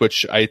Presents,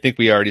 which I think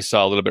we already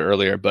saw a little bit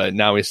earlier, but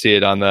now we see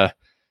it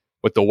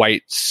with the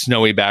white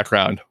snowy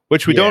background,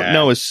 which we don't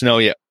know is snow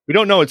yet. We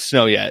don't know it's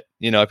snow yet,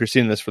 if you're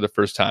seeing this for the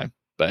first time,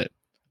 but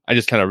I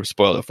just kind of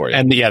spoiled it for you.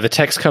 And the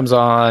text comes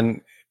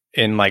on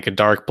in like a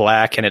dark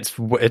black, and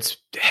it's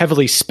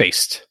heavily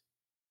spaced.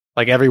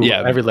 Like every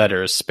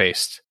letter is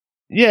spaced.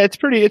 Yeah, it's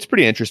pretty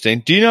interesting.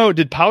 Do you know,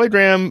 did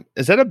Polygram,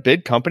 is that a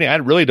big company? I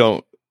really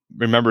don't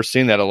remember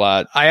seeing that a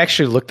lot. I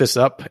actually looked this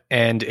up,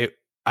 and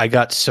I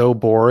got so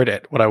bored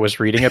at what I was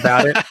reading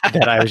about it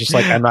that I was just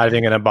like, I'm not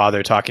even going to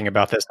bother talking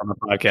about this on the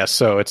podcast.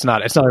 So it's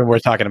not even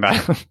worth talking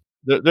about.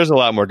 There's a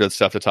lot more good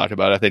stuff to talk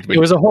about. I think it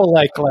was a whole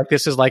like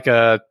this is like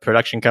a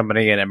production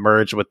company and it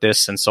merged with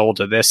this and sold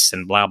to this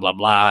and blah blah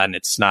blah, and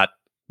it's not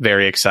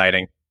very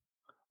exciting.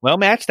 Well,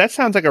 Max, that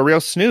sounds like a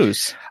real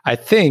snooze. I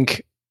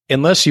think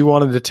unless you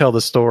wanted to tell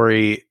the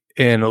story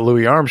in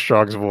Louis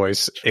Armstrong's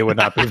voice, it would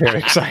not be very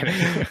exciting.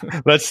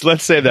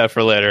 Let's save that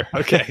for later.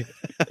 Okay.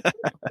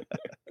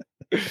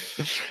 All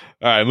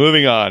right,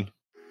 moving on.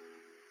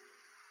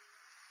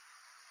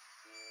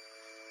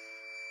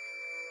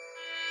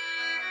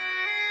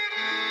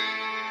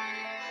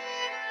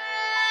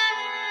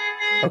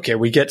 Okay,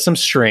 we get some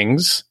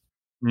strings.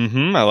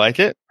 I like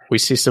it. We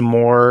see some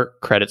more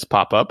credits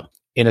pop up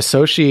in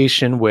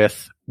association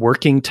with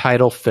Working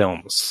Title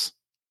Films.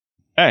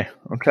 Hey,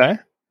 okay.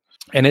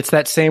 And it's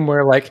that same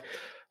where like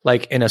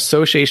in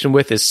association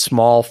with is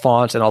small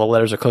font and all the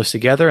letters are close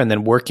together, and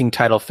then Working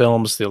Title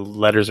Films, the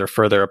letters are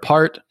further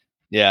apart.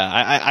 Yeah,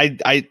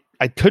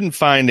 I couldn't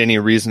find any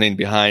reasoning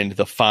behind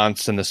the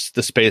fonts and the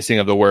spacing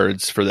of the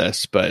words for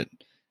this, but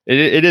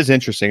it is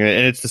interesting,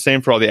 and it's the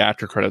same for all the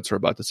after credits we're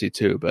about to see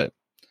too. But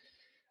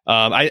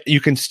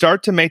you can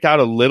start to make out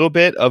a little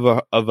bit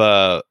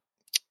of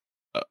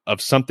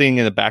something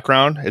in the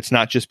background. It's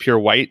not just pure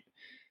white.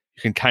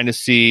 You can kind of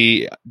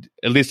see,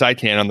 at least I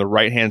can, on the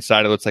right hand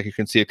side. It looks like you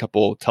can see a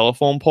couple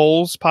telephone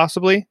poles,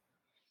 possibly.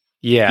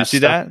 Yeah. You see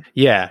that?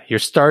 Yeah. You're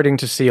starting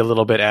to see a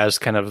little bit as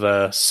kind of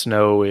the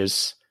snow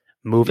is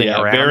moving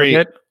around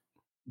a bit.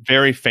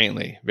 Very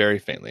faintly. Very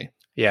faintly.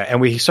 Yeah. And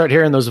we start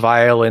hearing those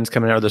violins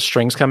coming in or the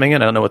strings coming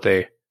in. I don't know what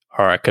they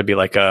are. It could be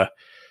like a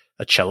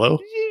cello.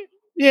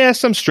 Yeah,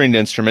 some stringed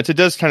instruments. It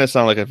does kind of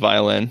sound like a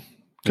violin.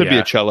 Could be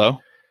a cello.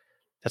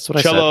 That's what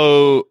I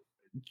cello,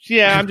 said.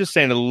 Yeah, I'm just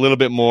saying a little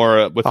bit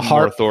more with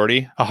more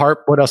authority. A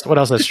harp. What else? What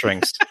else has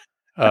strings?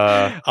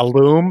 A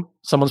loom.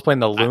 Someone's playing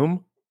the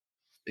loom.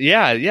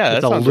 Yeah,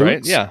 that sounds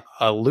right. Yeah,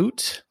 a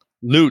lute.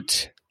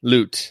 Lute.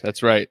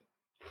 That's right.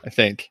 I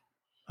think.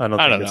 I don't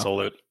think it's a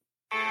lute.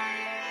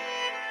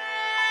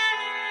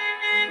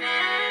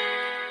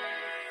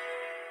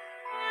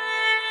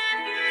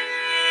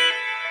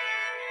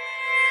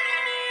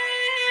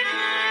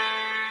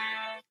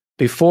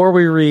 Before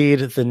we read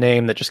the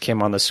name that just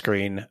came on the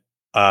screen,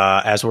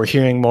 as we're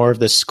hearing more of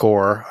this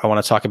score, I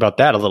want to talk about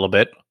that a little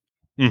bit.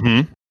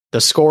 Mm-hmm.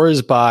 The score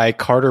is by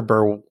Carter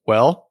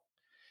Burwell.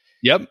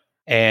 Yep.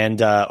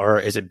 And or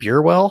is it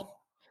Burwell?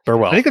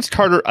 Burwell. I think it's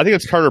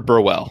Carter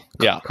Burwell.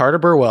 Yeah. Carter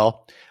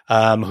Burwell,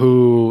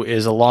 who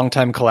is a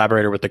longtime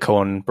collaborator with the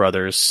Coen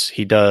brothers.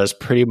 He does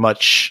pretty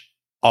much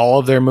all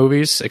of their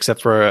movies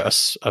except for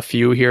a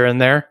few here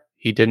and there.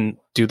 He didn't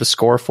do the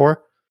score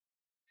for.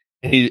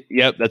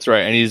 Yep, that's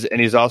right.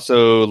 And he's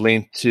also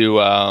linked to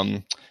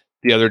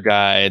the other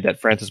guy that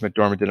Frances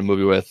McDormand did a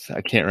movie with. I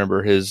can't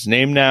remember his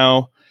name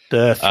now.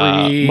 The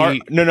three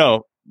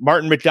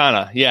Martin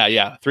McDonagh.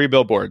 Yeah. 3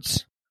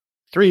 Billboards.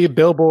 3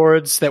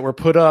 billboards that were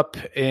put up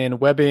in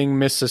Webbing,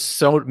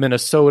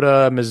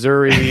 Minnesota,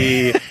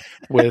 Missouri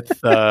with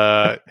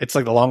it's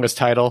like the longest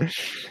title.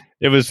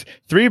 It was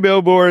 3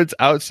 billboards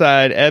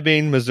outside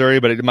Ebbing, Missouri,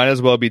 but it might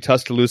as well be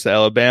Tuscaloosa,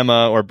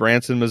 Alabama, or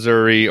Branson,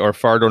 Missouri, or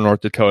Fargo,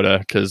 North Dakota,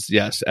 because,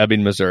 yes,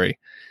 Ebbing, Missouri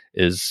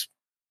is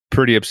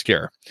pretty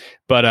obscure.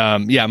 But,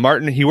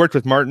 Martin, he worked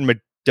with Martin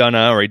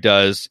McDonagh, or he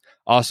does,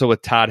 also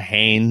with Todd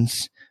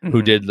Haynes,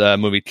 who did the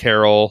movie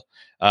Carol.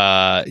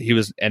 He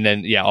was, and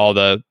then, all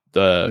the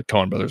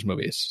Coen Brothers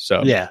movies.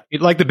 So,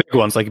 like the big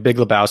ones, like Big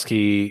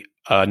Lebowski,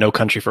 No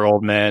Country for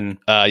Old Men.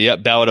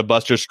 Ballad of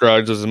Buster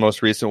Scruggs was the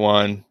most recent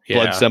one.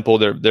 Blood Simple,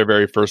 their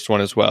very first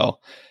one as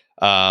well.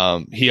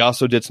 He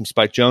also did some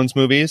Spike Jonze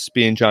movies,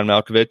 being John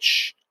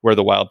Malkovich, Where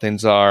the Wild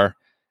Things Are,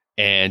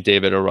 and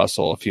David O.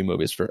 Russell, a few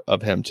movies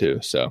of him too.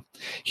 So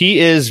he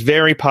is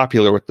very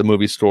popular with the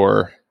movie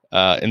store,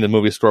 in the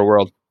movie store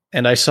world.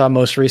 And I saw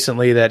most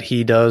recently that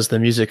he does the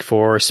music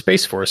for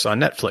Space Force on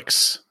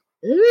Netflix.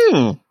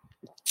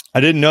 I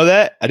didn't know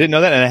that. And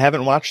I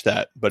haven't watched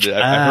that, but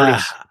I heard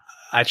it's...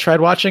 I tried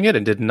watching it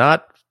and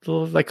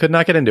I could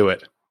not get into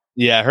it.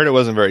 Yeah, I heard it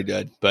wasn't very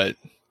good, but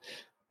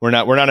we're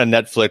not a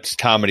Netflix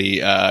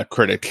comedy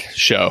critic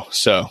show,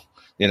 so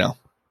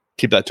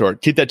keep that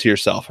to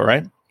yourself. All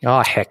right.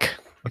 Oh heck.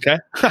 Okay.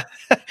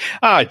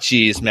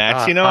 Geez,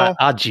 Max.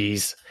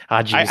 Geez.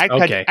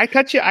 Okay. I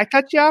cut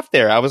you off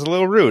there. I was a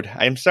little rude.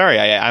 I'm sorry.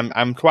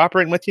 I'm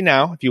cooperating with you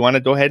now. If you want to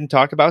go ahead and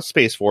talk about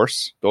Space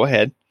Force, go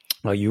ahead.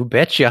 Well, you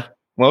betcha.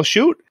 Well,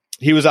 shoot.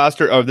 He was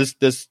Oscar. Oh,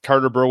 this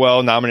Carter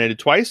Burwell nominated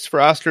twice for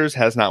Oscars,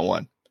 has not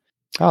won.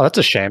 Oh, that's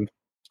a shame.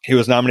 He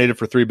was nominated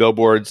for 3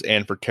 Billboards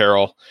and for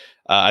Carol.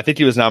 I think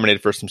he was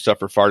nominated for some stuff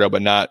for Fargo,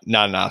 but not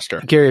an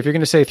Oscar. Gary, if you're going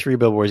to say 3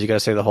 Billboards, you got to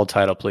say the whole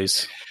title,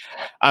 please.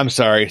 I'm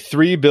sorry.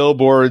 3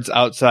 Billboards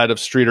outside of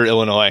Streator,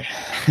 Illinois,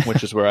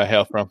 which is where I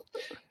hail from.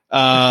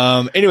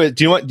 Anyway,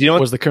 do you know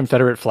what was the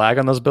Confederate flag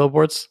on those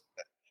billboards?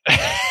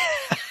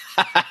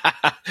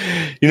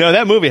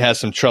 That movie has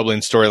some troubling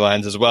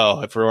storylines as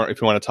well. If you want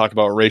to talk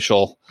about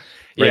racial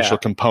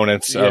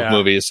components of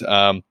movies.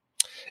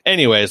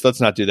 Anyways, let's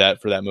not do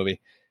that for that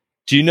movie.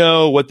 Do you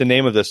know what the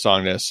name of this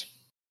song is?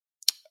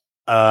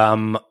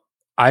 I'm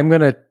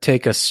going to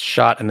take a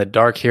shot in the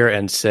dark here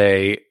and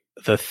say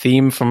the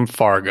theme from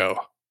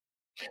Fargo.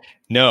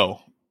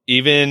 No,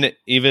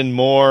 even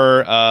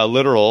more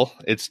literal.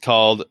 It's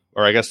called,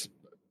 or I guess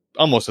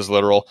almost as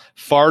literal,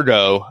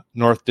 Fargo,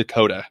 North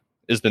Dakota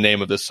is the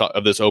name of this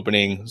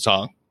opening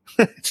song.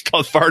 It's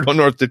called Fargo,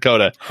 North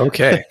Dakota.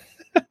 Okay.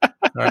 All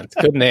right. It's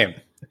a good name.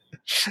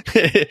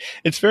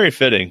 It's very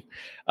fitting.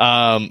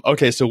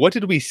 Okay. So what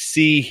did we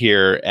see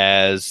here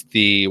as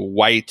the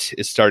white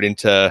is starting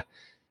to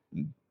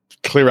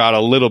clear out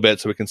a little bit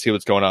so we can see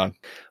what's going on?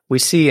 We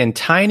see in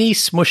tiny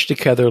smushed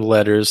together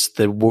letters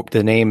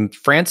the name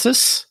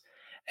Francis,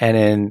 and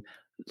in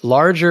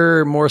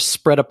larger, more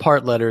spread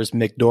apart letters,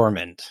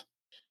 McDormand.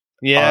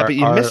 Yeah, but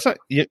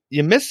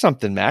you missed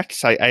something,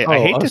 Max. I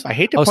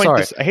hate to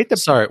point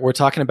this. Sorry, we're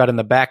talking about in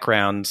the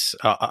background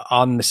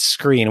on the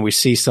screen. We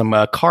see some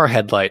car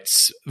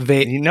headlights.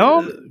 Dang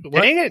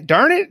it,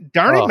 darn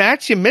it,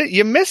 Max!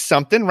 You missed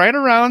something right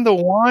around the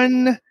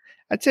 1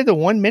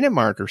 minute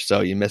mark or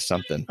so. You missed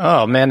something.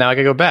 Oh man, now I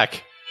gotta go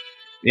back.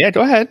 Yeah,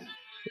 go ahead.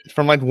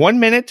 From 1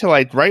 minute to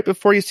right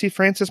before you see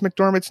Frances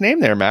McDormand's name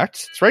there,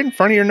 Max. It's right in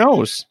front of your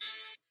nose.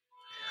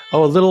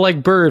 Oh, a little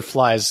like bird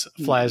flies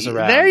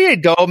around. There you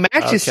go,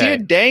 Max. Okay. You see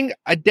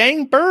a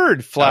dang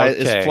bird is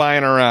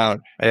flying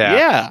around.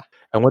 Yeah.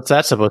 And what's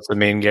that supposed to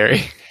mean,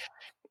 Gary?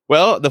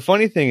 Well, the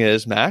funny thing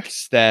is,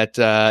 Max, that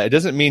it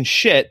doesn't mean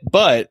shit,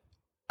 but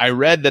I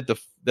read that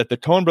the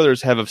Coen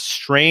brothers have a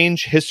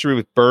strange history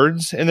with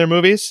birds in their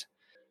movies.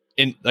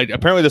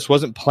 Apparently this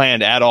wasn't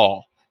planned at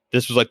all.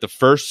 This was like the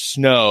first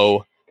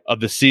snow of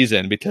the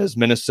season because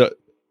Minnesota,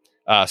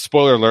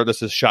 spoiler alert,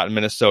 this is shot in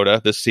Minnesota,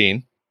 this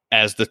scene,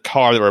 as the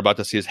car that we're about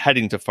to see is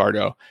heading to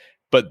Fargo.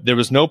 But there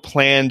was no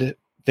planned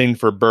thing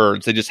for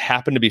birds. They just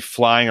happened to be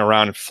flying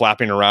around and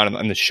flapping around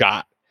in the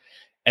shot.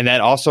 And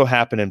that also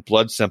happened in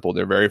Blood Simple,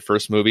 their very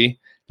first movie.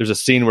 There's a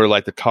scene where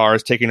like the car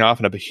is taking off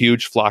and a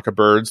huge flock of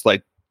birds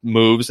like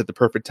moves at the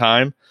perfect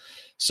time.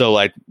 So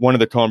like one of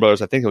the Coen brothers,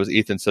 I think it was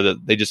Ethan, said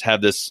that they just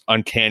have this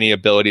uncanny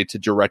ability to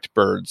direct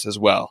birds as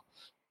well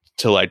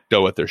to like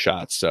go with their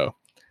shots. So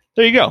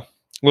there you go. A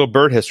little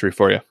bird history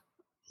for you.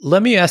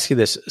 Let me ask you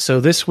this.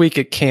 So this week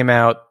it came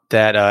out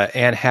that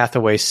Anne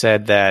Hathaway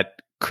said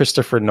that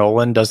Christopher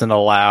Nolan doesn't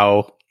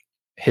allow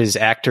his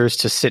actors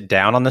to sit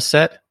down on the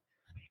set.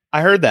 I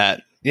heard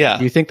that. Yeah.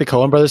 Do you think the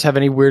Coen brothers have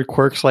any weird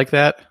quirks like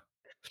that?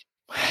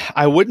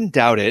 I wouldn't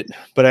doubt it,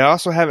 but I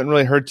also haven't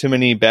really heard too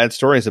many bad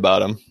stories about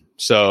them.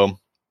 So,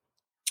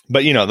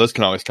 but those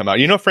can always come out.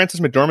 Frances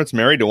McDormand's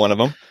married to one of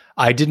them.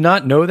 I did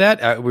not know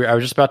that. I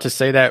was just about to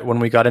say that when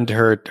we got into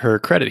her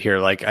credit here.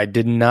 Like I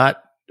don't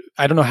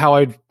know how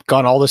I'd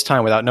gone all this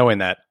time without knowing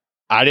that.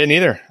 I didn't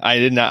either. I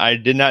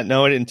did not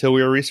know it until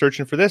we were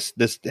researching for this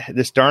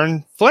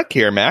darn flick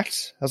here,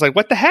 Max. I was like,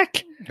 what the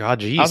heck? God,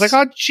 geez. I was like,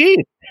 oh,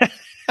 gee.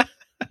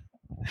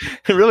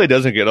 It really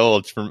doesn't get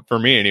old for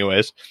me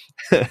anyways.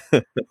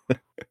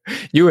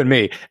 You and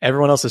me.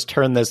 Everyone else has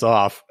turned this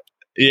off.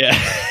 Yeah.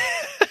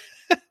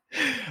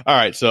 All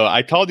right. So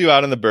I called you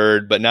out on the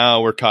bird, but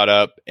now we're caught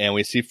up and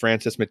we see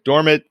Frances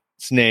McDormand's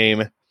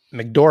name.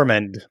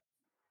 McDormand.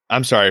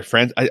 I'm sorry,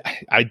 friends.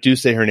 I do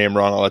say her name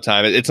wrong all the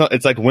time.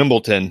 It's like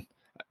Wimbledon.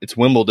 It's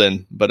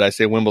Wimbledon, but I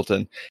say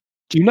Wimbledon.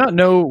 Do you not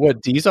know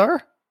what D's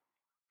are?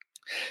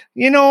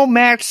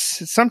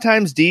 Max,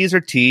 sometimes D's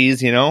or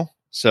T's,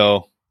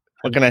 So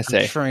what can I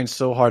say? I'm trying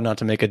so hard not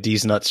to make a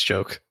D's nuts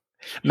joke.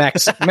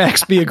 Max,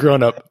 be a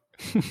grown up.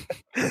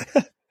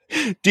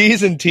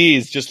 D's and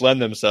T's just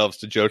lend themselves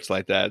to jokes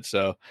like that.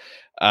 So,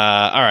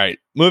 all right,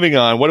 moving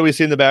on. What do we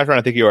see in the background?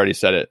 I think you already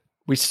said it.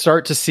 We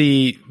start to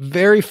see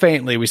very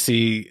faintly, we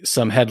see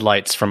some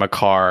headlights from a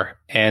car,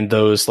 and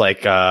those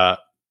like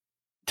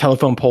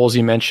telephone poles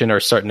you mentioned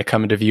are starting to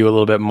come into view a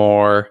little bit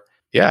more.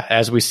 Yeah,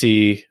 as we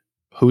see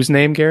whose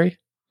name, Gary?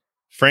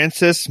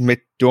 Frances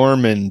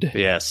McDormand.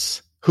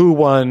 Yes. Who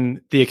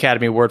won the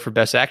Academy Award for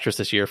Best Actress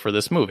this year for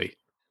this movie?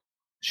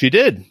 She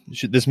did.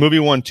 This movie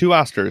won 2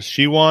 Oscars.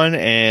 She won,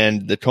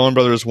 and the Coen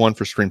brothers won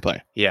for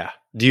screenplay. Yeah.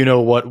 Do you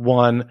know what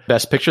won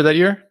Best Picture that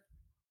year?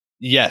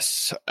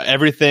 Yes.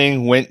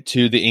 Everything went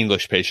to The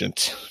English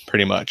Patient,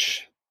 pretty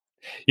much.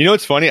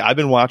 It's funny? I've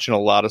been watching a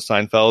lot of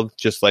Seinfeld,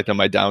 just like on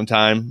my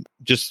downtime,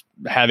 just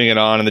having it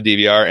on the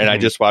DVR, and I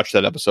just watched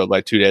that episode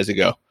like 2 days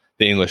ago,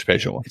 The English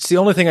Patient one. It's the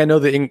only thing I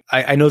know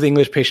I know The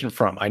English Patient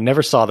from. I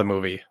never saw the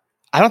movie.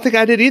 I don't think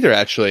I did either,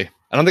 actually.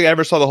 I don't think I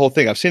ever saw the whole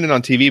thing. I've seen it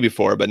on TV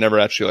before, but never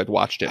actually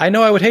watched it. I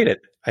know I would hate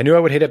it. I knew I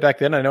would hate it back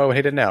then. I know I would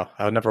hate it now.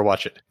 I would never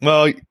watch it.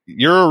 Well,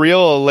 you're a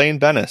real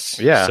Elaine Bennis.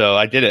 Yeah. So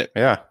I did it.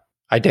 Yeah.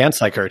 I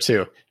dance like her,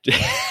 too.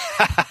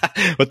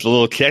 With the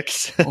little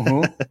kicks.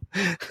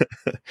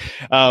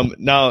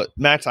 Now,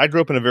 Max, I grew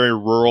up in a very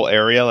rural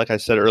area, like I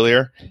said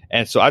earlier.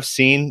 And so I've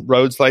seen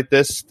roads like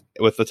this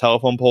with the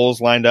telephone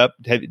poles lined up.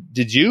 Have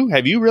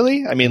you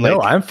really? I mean,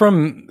 no, I'm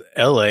from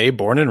LA,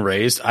 born and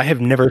raised. I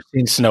have never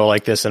seen snow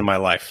like this in my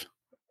life.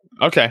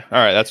 Okay. All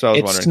right. That's what I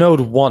was wondering. It snowed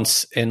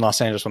once in Los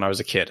Angeles when I was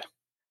a kid.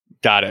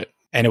 Got it.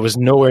 And it was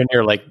nowhere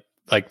near like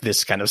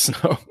this kind of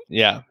snow.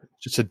 Yeah.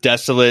 Just a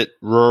desolate,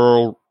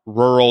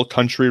 rural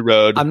country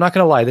road. I'm not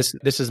going to lie.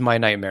 This is my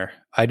nightmare.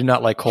 I do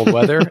not like cold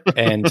weather,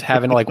 and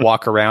having to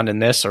walk around in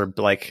this or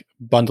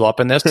bundle up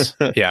in this.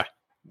 Yeah.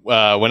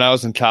 When I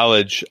was in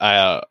college,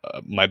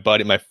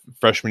 my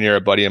freshman year,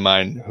 a buddy of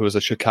mine who was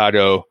a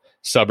Chicago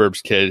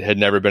suburbs kid had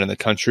never been in the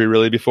country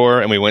really before.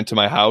 And we went to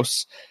my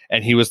house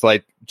and he was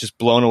just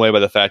blown away by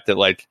the fact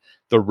that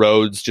the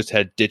roads just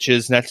had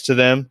ditches next to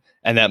them.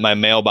 And that my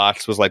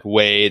mailbox was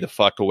way the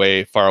fuck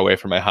far away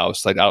from my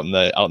house, out in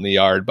the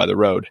yard by the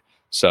road.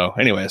 So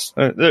anyways,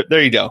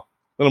 there you go. A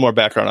little more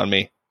background on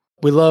me.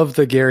 We love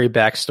the Gary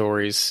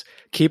backstories.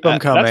 Keep them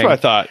coming. That's what I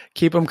thought.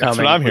 Keep them coming.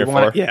 That's what I'm here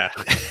for. Yeah.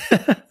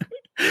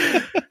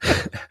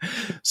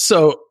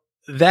 So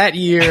that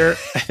year,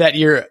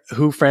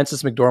 who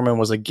Frances McDormand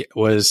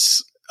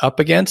was up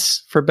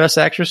against for Best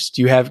Actress?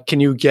 Can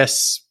you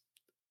guess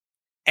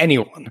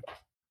anyone?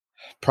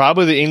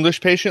 Probably The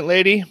English Patient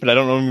lady, but I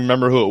don't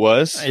remember who it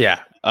was. Yeah.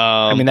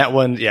 I mean, that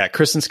one, yeah,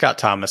 Kristen Scott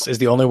Thomas is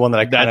the only one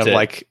that I kind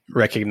of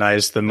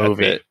recognized the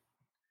movie.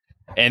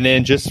 And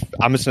then I'm just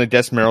going to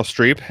guess Meryl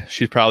Streep.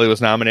 She probably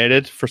was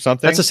nominated for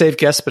something. That's a safe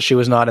guess, but she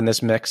was not in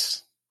this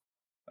mix.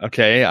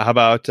 Okay. How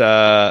about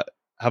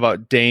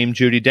Dame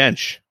Judi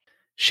Dench?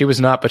 She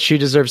was not, but she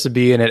deserves to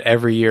be in it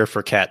every year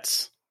for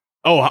Cats.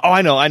 Oh,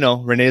 I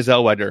know. Renee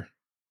Zellweger.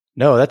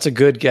 No, that's a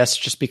good guess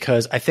just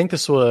because I think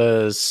this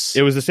was...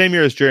 It was the same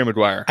year as Jerry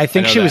Maguire. I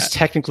think she was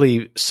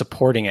technically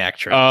supporting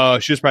actress. Oh,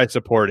 she was probably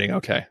supporting.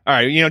 Okay. All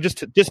right.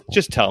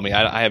 Just tell me.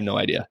 I have no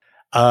idea.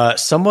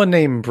 Someone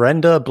named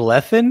Brenda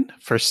Blethyn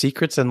for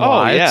Secrets and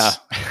Lies. Oh,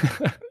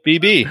 yeah.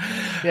 BB.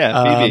 Yeah,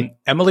 BB.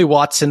 Emily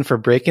Watson for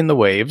Breaking the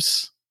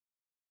Waves.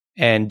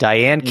 And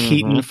Diane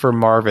Keaton for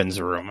Marvin's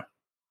Room.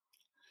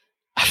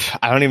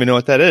 I don't even know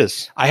what that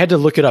is. I had to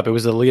look it up. It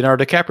was a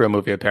Leonardo DiCaprio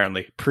movie,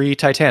 apparently.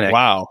 Pre-Titanic.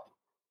 Wow.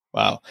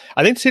 I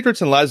think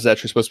Secrets and Lies is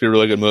actually supposed to be a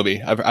really good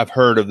movie. I've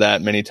heard of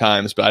that many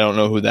times, but I don't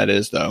know who that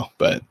is, though.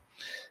 But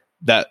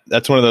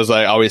that's one of those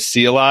I always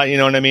see a lot. You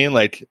know what I mean?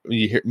 Like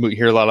you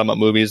hear a lot about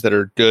movies that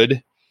are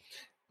good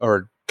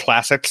or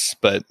classics,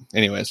 but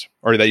anyways,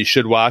 or that you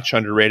should watch,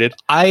 underrated.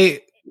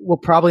 I will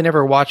probably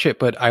never watch it,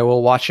 but I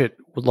will watch it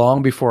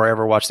long before I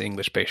ever watch The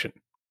English Patient.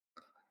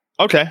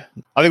 Okay.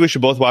 I think we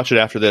should both watch it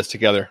after this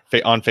together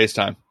on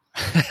FaceTime.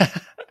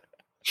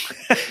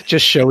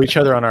 Just show each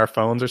other on our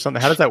phones or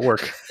something. How does that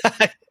work?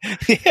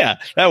 Yeah,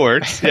 that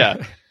works. Yeah.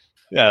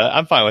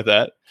 I'm fine with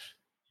that.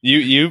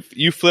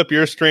 You flip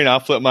your screen, I'll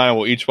flip mine.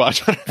 We'll each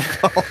watch on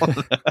our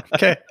phone.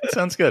 Okay,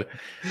 sounds good.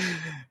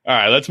 All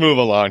right, let's move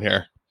along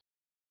here.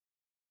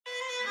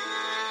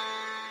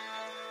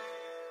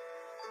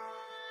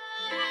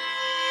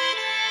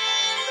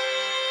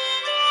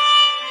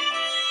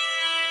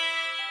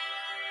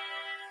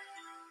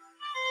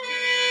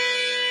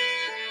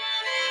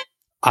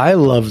 I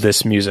love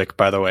this music,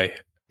 by the way.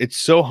 It's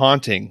so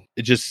haunting.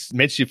 It just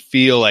makes you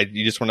feel like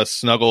you just want to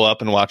snuggle up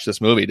and watch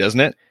this movie, doesn't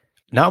it?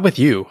 Not with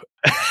you.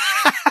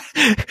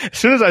 As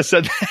soon as I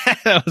said that,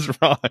 I was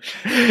wrong.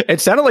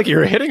 It sounded like you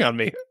were hitting on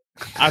me.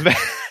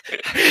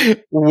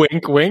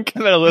 Wink, wink.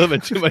 I've had a little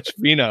bit too much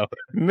vino.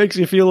 Makes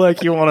you feel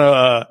like you want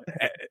to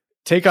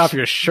take off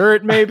your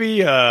shirt, maybe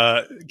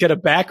get a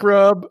back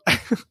rub.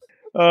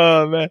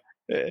 Oh, man.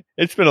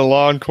 It's been a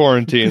long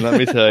quarantine, let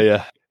me tell you.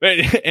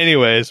 But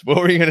anyways, what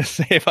were you going to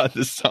say about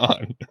this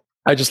song?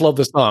 I just love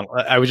this song.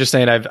 I was just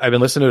saying I've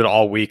been listening to it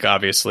all week,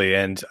 obviously,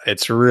 and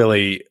it's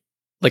really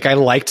like I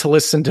like to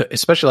listen to,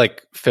 especially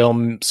like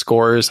film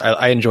scores.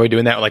 I enjoy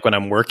doing that, like when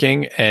I'm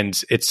working, and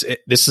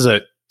this is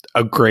a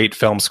great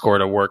film score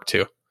to work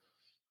to.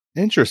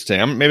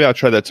 Interesting. Maybe I'll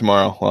try that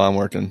tomorrow while I'm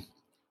working.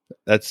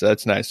 That's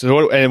nice.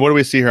 So what do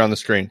we see here on the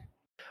screen?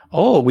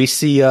 Oh, we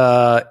see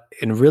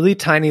in really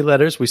tiny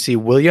letters we see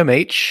William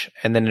H,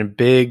 and then in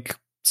big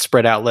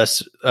spread out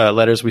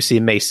letters we see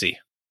Macy.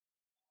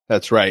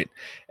 That's right.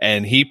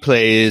 And he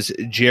plays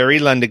Jerry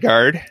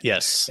Lundegaard.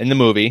 Yes. In the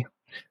movie,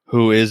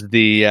 who is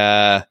the,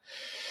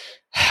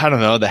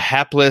 the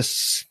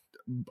hapless,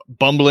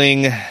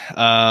 bumbling,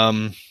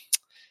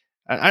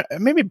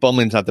 maybe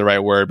bumbling's not the right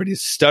word, but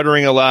he's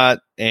stuttering a lot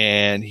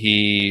and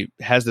he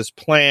has this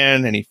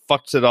plan and he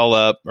fucks it all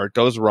up or it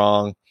goes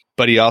wrong.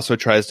 But he also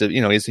tries to,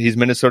 he's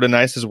Minnesota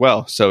nice as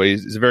well. So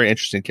he's a very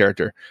interesting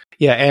character.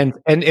 Yeah, and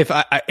if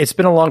it's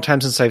been a long time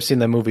since I've seen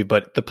the movie,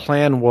 but the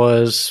plan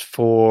was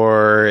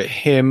for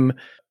him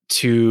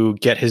to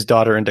get his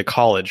daughter into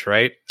college,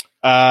 right?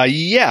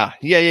 Yeah.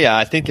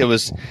 I think it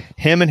was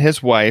him and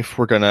his wife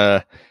were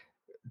gonna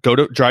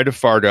drive to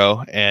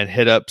Fargo and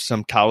hit up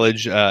some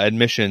college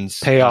admissions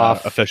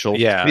payoff officials.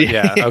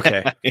 Yeah.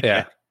 Okay.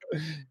 Yeah.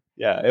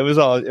 Yeah, it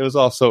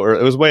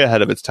was way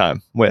ahead of its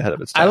time.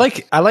 I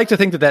like to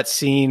think that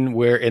scene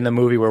where in the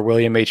movie where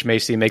William H.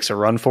 Macy makes a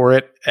run for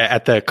it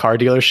at the car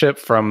dealership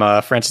from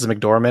Frances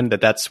McDormand,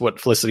 that's what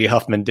Felicity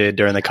Huffman did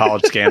during the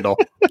college scandal.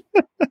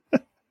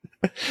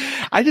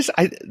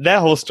 That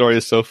whole story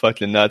is so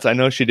fucking nuts. I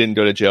know she didn't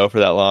go to jail for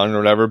that long or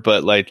whatever,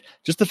 but like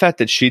just the fact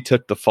that she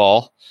took the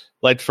fall,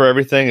 like for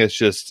everything, is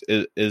just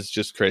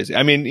crazy.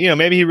 I mean,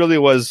 maybe he really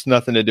was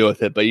nothing to do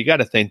with it, but you got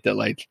to think that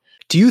like.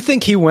 Do you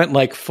think he went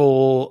like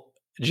full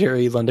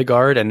Jerry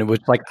Lundegaard and it was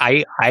like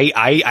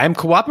I'm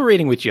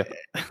cooperating with you?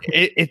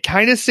 It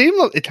kind of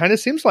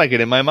seems like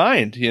it in my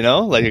mind,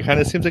 like it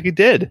kind of seems like he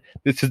did.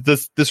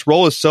 This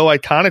role is so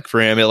iconic for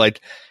him.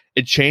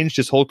 It changed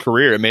his whole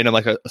career. It made him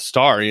like a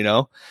star,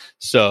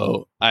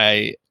 So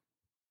I'm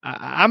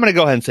gonna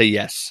go ahead and say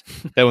yes.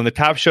 That when the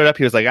cop showed up,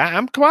 he was like,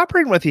 "I'm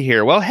cooperating with you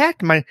here." Well,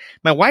 heck, my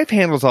wife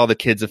handles all the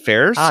kids'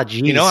 affairs.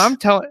 Geez. I'm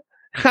telling.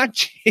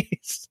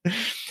 Jeez.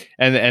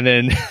 And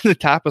then the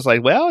cop was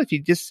like, "Well, if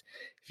you just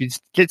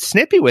get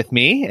snippy with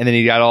me," and then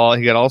he got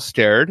all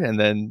scared, and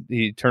then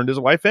he turned his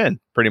wife in,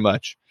 pretty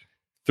much,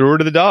 threw her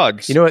to the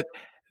dogs. You know what?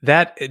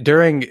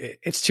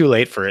 It's too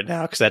late for it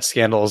now because that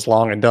scandal is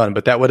long and done.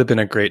 But that would have been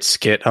a great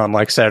skit on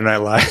like Saturday Night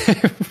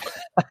Live.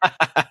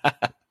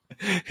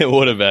 It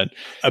would have been.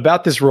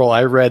 About this role,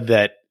 I read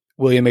that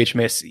William H.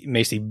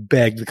 Macy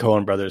begged the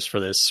Coen brothers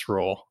for this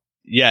role.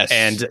 Yes.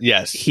 And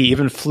yes, he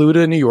even flew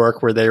to New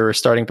York where they were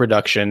starting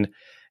production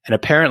and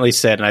apparently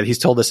said, and he's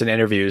told this in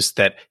interviews,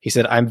 that he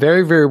said, "I'm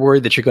very, very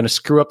worried that you're going to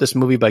screw up this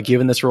movie by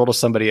giving this role to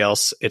somebody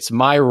else. It's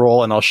my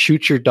role and I'll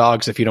shoot your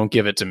dogs if you don't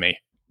give it to me."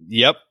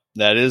 Yep.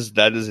 That is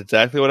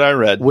exactly what I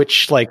read.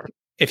 Which, like,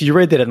 if you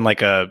read that in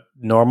like a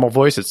normal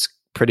voice, it's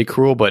pretty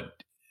cruel, but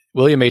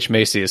William H.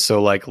 Macy is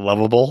so like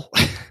lovable.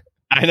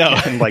 I know,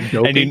 and like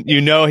dopey. And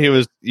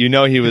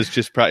he was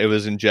just probably, it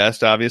was in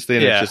jest, obviously,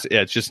 and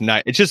it's just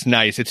nice. It's just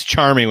nice. It's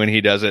charming when he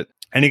does it,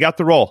 and he got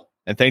the role.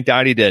 And thank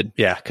God he did.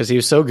 Yeah, because he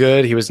was so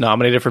good. He was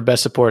nominated for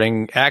Best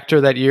Supporting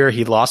Actor that year.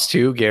 He lost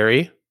to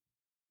Gary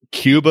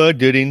Cuba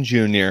Gooding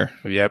Jr.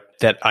 Yep,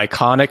 that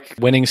iconic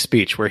winning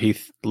speech where he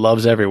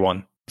loves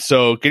everyone.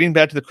 So getting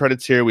back to the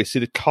credits here, we see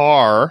the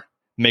car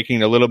it's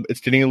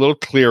getting a little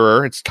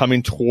clearer. It's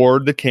coming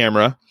toward the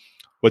camera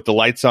with the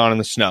lights on in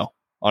the snow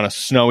on a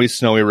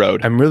snowy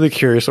road. I'm really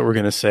curious what we're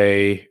going to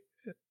say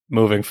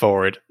moving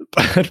forward,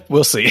 but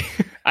we'll see.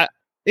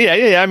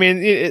 Yeah. I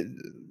mean,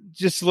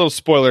 just a little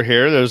spoiler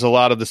here. There's a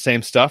lot of the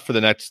same stuff for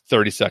the next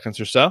 30 seconds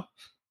or so.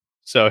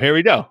 So here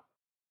we go.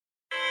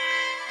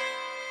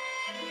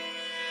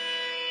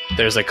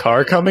 There's a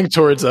car coming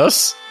towards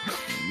us.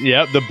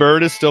 Yep, the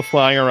bird is still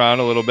flying around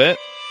a little bit.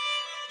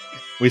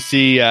 We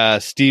see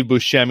Steve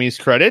Buscemi's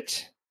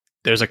credit.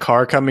 There's a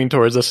car coming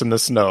towards us in the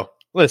snow.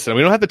 Listen,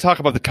 we don't have to talk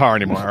about the car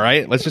anymore, all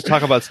right? Let's just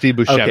talk about Steve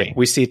Buscemi. Okay,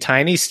 we see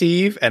tiny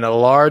Steve and a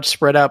large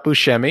spread out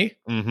Buscemi.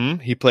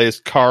 Mm-hmm. He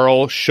plays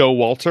Carl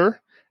Showalter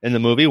in the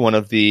movie, one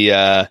of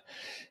the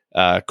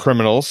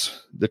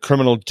criminals, the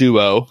criminal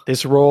duo.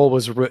 This role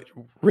was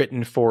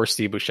written for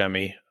Steve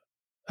Buscemi,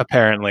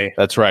 apparently.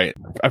 That's right.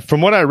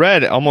 From what I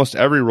read, almost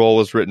every role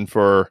was written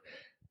for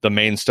the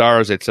main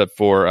stars except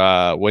for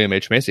William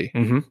H. Macy.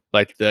 Mm-hmm.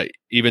 Like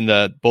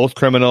both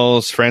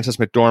criminals, Frances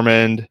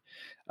McDormand.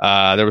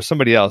 There was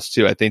somebody else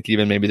too. I think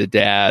even maybe the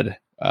dad.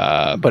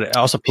 But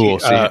also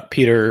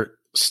Peter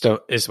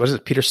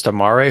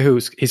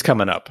Stormare, he's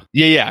coming up.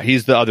 Yeah.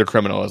 He's the other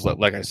criminal,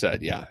 like I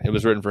said. Yeah, it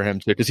was written for him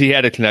too because he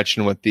had a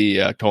connection with the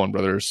Coen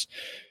brothers.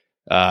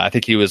 I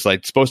think he was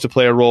like supposed to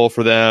play a role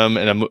for them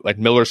in like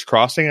Miller's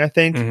Crossing. I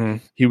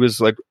think he was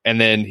like,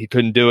 and then he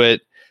couldn't do it,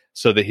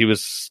 so that he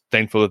was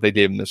thankful that they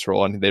gave him this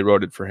role and they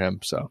wrote it for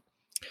him. So,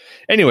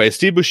 anyway,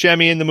 Steve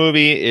Buscemi in the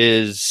movie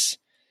is,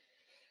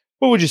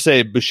 what would you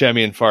say,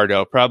 Buscemi and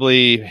Fargo?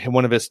 Probably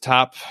one of his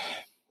top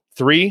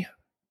 3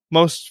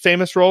 most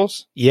famous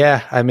roles.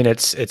 Yeah, I mean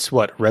it's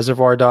what,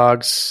 Reservoir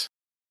Dogs.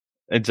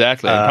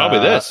 Exactly, and probably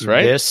this,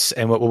 right? This,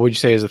 and what would you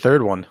say is the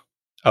third one?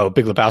 Oh,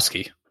 Big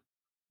Lebowski.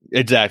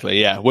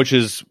 Exactly, yeah. Which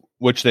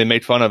they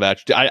make fun of.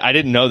 Actually, I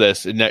didn't know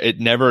this. It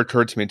never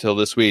occurred to me until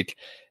this week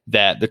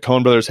that the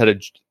Coen brothers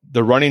had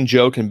the running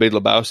joke in Big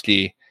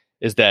Lebowski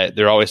is that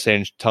they're always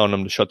telling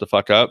him to shut the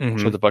fuck up,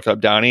 shut the fuck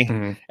up, Donnie.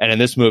 Mm-hmm. And in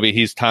this movie,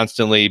 he's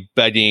constantly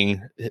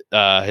begging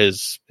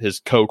his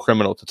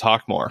co-criminal to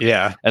talk more.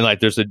 Yeah, and like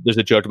there's a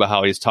joke about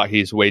how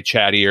he's way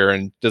chattier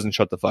and doesn't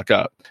shut the fuck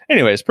up.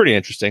 Anyway, it's pretty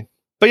interesting.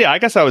 But yeah, I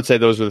guess I would say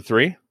those are the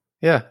 3.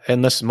 Yeah,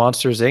 and this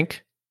Monsters Inc.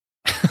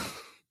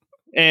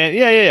 And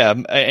yeah,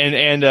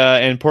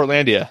 and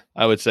Portlandia,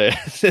 I would say,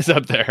 is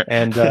up there.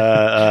 And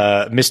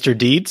Mr.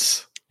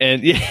 Deeds.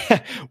 And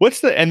yeah,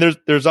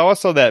 there's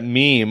also that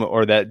meme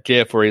or that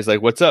GIF where he's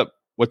like, "What's up,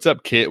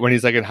 kid?" When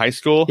he's like in high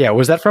school. Yeah,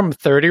 was that from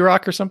 30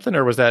 Rock or something,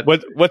 or was that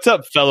what's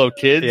up, fellow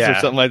kids, or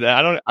something like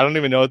that? I don't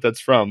even know what that's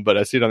from, but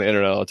I see it on the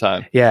internet all the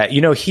time. Yeah,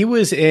 he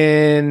was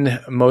in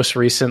most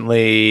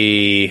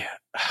recently.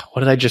 What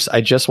did I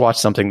just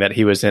watched something that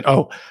he was in?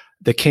 Oh,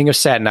 The King of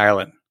Staten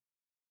Island.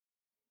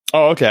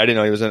 Oh, okay. I didn't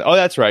know he was in. Oh,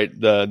 that's right.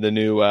 The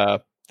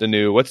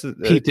new what's the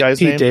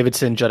guy's name? Pete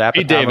Davidson, Judd Apatow.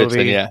 Pete Davidson,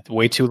 movie. yeah.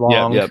 Way too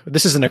long. Yep.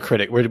 This isn't a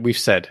critic. We've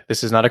said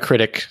this is not a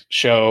critic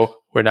show.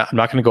 I'm not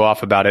going to go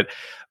off about it.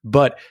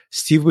 But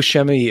Steve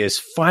Buscemi is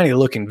finally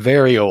looking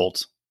very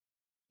old.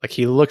 Like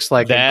he looks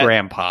like a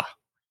grandpa.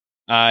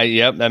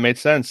 Yep, that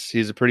makes sense.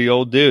 He's a pretty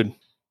old dude.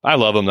 I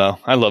love him though.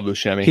 I love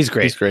Buscemi. He's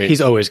great.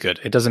 He's always good.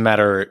 It doesn't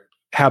matter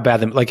how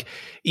bad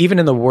even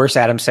in the worst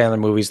Adam Sandler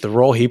movies, the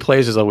role he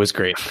plays is always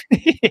great.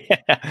 Yeah.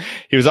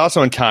 He was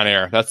also in Con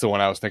Air. That's the one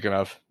I was thinking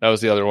of. That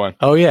was the other one.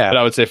 Oh yeah. But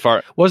I would say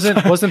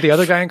wasn't the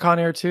other guy in Con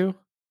Air too?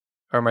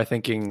 Or am I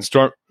thinking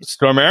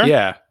Stormare?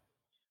 Yeah.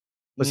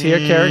 Was he a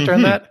character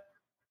in that?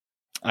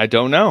 I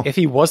don't know. If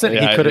he wasn't,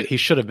 he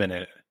should have been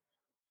in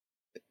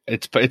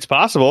it. It's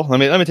possible. Let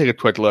me take a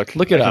quick look.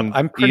 Look it up.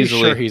 I'm pretty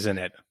sure he's in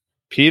it.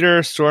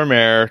 Peter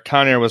Stormare.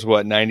 Con Air was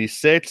what,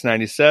 96,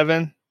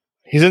 97?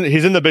 He's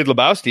in the Big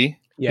Lebowski.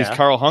 Yeah. He's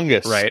Carl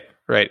Hungus.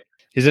 Right.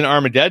 He's in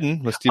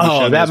Armageddon with Steve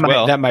Buscemi as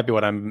well. That might be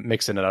what I'm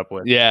mixing it up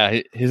with.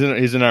 Yeah, he's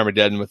in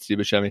Armageddon with Steve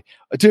Buscemi.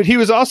 Dude, he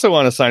was also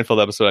on a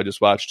Seinfeld episode I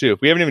just watched too.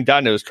 We haven't even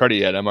gotten to his credit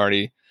yet. I'm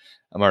already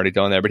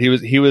going there. But he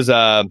was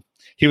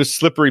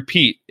Slippery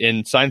Pete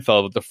in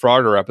Seinfeld with the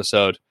Frogger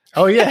episode.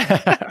 Oh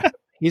yeah.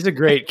 He's a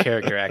great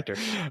character actor.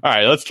 All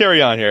right, let's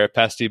carry on here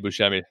past Steve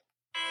Buscemi.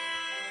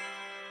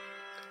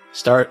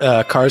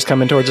 Cars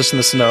coming towards us in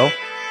the snow.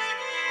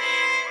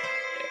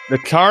 The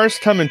car's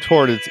coming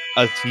toward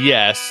us,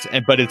 yes,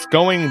 but it's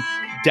going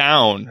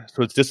down,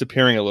 so it's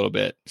disappearing a little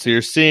bit. So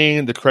you're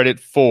seeing the credit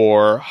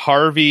for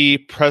Harvey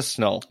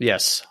Presnell.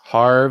 Yes,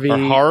 Harvey.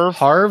 Or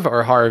Harv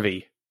or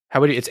Harvey?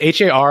 How would you? It's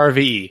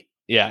Harve.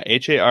 Yeah,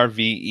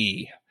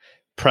 Harve.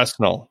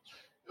 Presnell,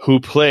 who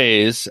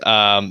plays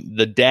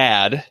the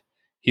dad.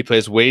 He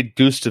plays Wade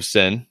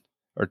Gustafson,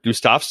 I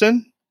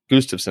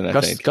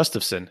think.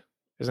 Gustafson.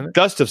 isn't it?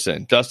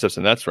 Gustafson.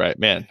 That's right,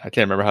 man. I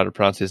can't remember how to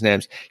pronounce his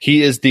names.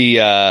 He is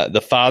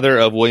the father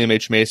of William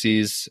H.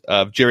 Macy's,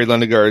 Jerry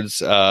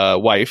Lundegaard's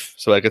wife.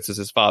 So I guess it's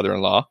his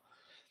father-in-law,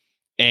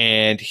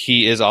 and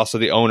he is also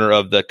the owner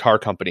of the car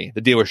company,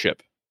 the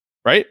dealership.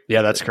 Right?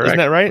 Yeah, that's correct. Isn't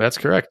that right? That's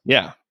correct.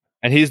 Yeah,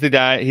 and he's the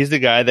guy. He's the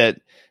guy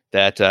that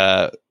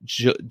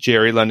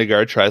Jerry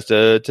Lundegaard tries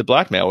to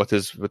blackmail with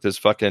his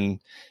fucking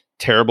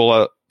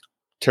terrible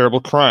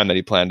crime that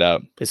he planned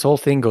out. This whole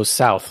thing goes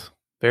south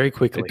very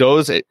quickly.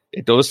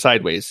 It goes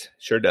sideways.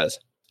 Sure does.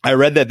 I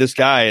read that this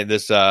guy,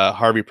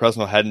 Harvey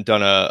Presnell, hadn't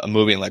done a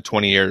movie in like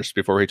 20 years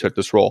before he took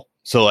this role.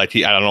 So like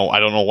I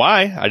don't know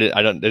why. I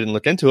didn't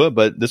look into it,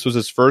 but this was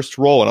his first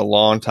role in a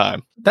long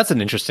time. That's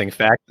an interesting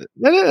fact.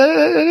 That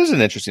is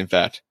an interesting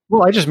fact.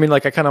 Well, I just mean,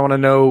 like, I kind of want to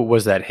know,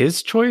 was that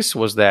his choice?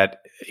 Was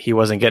that he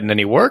wasn't getting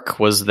any work?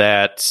 Was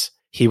that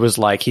he was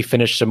like, he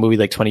finished a movie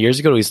like 20 years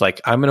ago? He's like,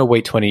 I'm going to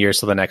wait 20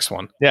 years till the next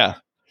one. Yeah.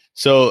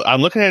 So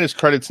I'm looking at his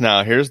credits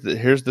now. Here's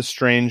the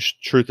strange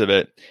truth of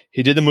it.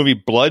 He did the movie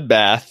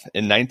Bloodbath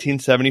in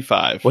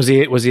 1975. Was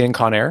he in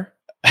Con Air?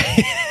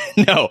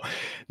 No.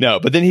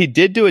 But then he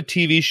did do a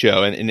TV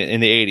show in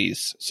the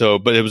 80s. So,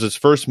 but it was his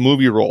first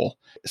movie role,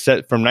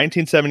 set from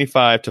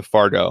 1975 to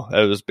Fargo.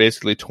 It was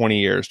basically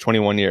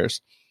 21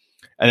 years.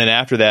 And then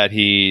after that,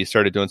 he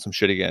started doing some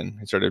shit again.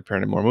 He started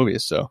appearing in more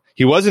movies. So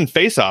he was in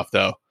Face Off,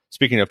 though.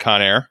 Speaking of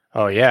Con Air.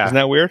 Oh, yeah. Isn't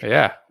that weird?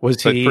 Yeah. Was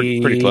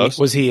he pretty close?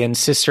 Was he in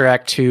Sister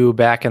Act 2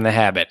 Back in the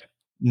Habit?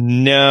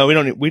 No,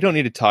 we don't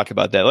need to talk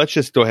about that. Let's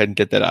just go ahead and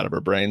get that out of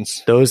our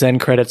brains. Those end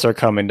credits are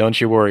coming.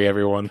 Don't you worry,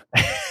 everyone.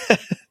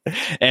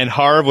 And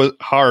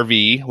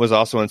Harvey was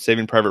also in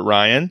Saving Private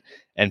Ryan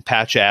and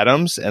Patch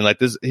Adams, and like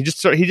this, he just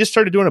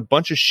started doing a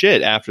bunch of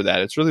shit after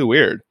that. It's really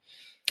weird.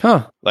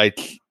 Huh? Like,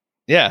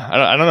 yeah,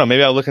 I don't know.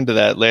 Maybe I'll look into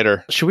that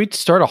later. Should we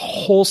start a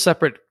whole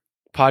separate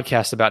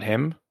podcast about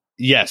him?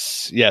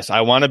 Yes.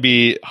 I want to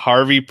be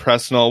Harvey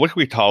Presnell. What can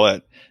we call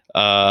it?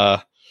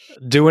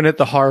 Doing it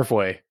the Harv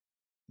way.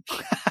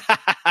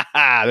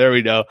 There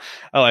we go.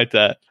 I like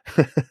that.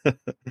 All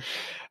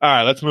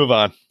right, let's move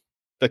on.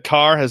 The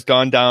car has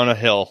gone down a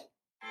hill.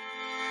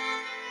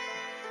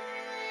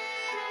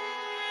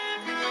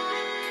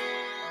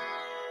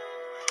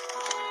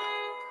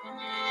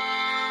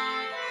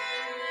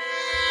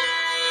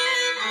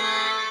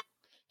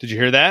 Did you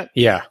hear that?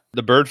 Yeah.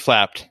 The bird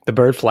flapped. The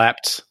bird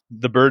flapped.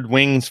 The bird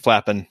wings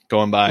flapping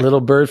going by.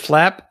 Little bird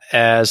flap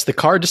as the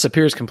car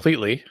disappears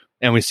completely.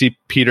 And we see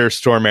Peter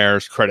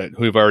Stormare's credit,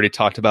 who we've already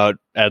talked about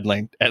at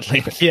length.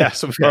 Yeah,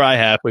 so I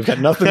have. We've got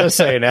nothing to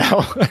say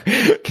now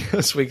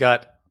because we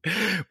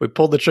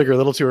pulled the trigger a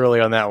little too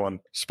early on that one.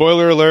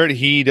 Spoiler alert: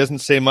 he doesn't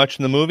say much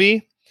in the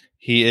movie.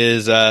 He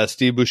is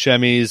Steve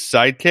Buscemi's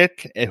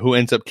sidekick, who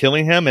ends up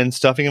killing him and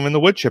stuffing him in the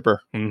wood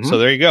chipper. Mm-hmm. So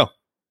there you go.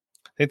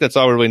 I think that's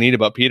all we really need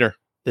about Peter.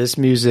 This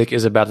music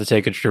is about to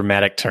take a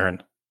dramatic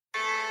turn.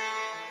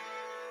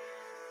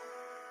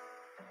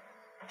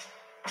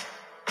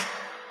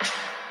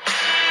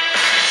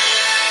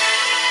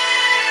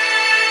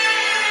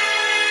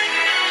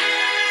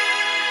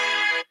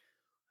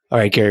 All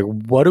right, Gary,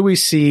 what do we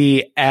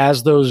see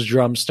as those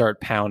drums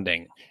start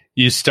pounding?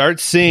 You start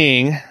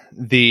seeing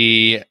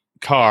the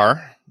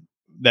car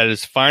that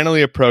is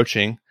finally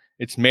approaching.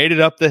 It's made it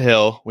up the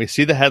hill. We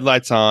see the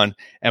headlights on,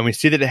 and we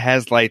see that it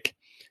has like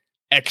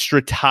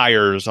extra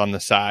tires on the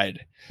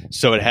side.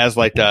 So it has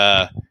like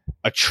a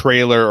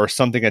trailer or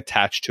something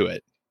attached to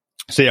it.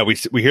 So yeah,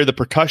 we hear the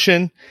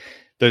percussion.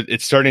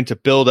 It's starting to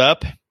build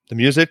up, the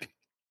music,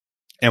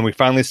 and we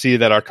finally see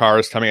that our car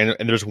is coming,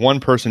 and there's one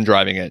person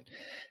driving it.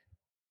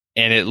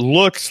 And it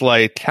looks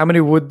like... How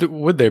many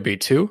would there be?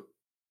 Two?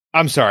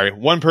 I'm sorry.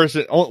 One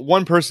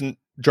person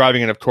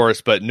driving it, of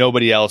course, but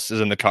nobody else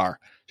is in the car.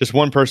 Just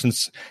one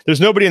person's...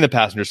 There's nobody in the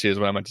passenger seat is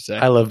what I meant to say.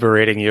 I love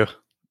berating you.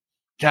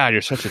 God,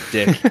 you're such a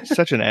dick.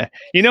 Such an ass.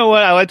 You know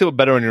what? I liked it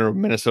better when you were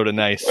Minnesota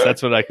nice.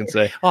 That's what I can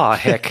say. Oh,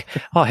 heck.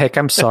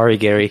 I'm sorry,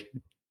 Gary.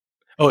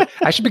 Oh,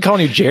 I should be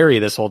calling you Jerry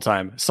this whole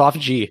time. Soft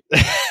G.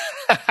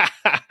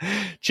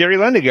 Jerry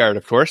Lundegaard,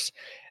 of course.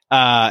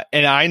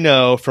 And I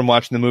know from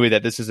watching the movie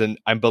that this is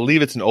I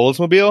believe it's an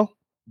Oldsmobile,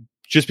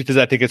 just because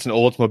I think it's an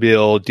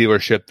Oldsmobile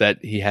dealership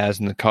that he has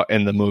in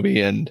the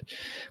movie. And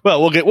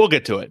well, we'll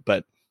get to it,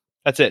 but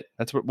that's it.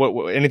 That's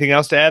what anything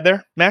else to add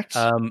there, Max?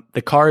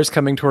 The car is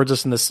coming towards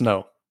us in the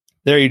snow.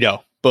 There you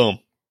go. Boom.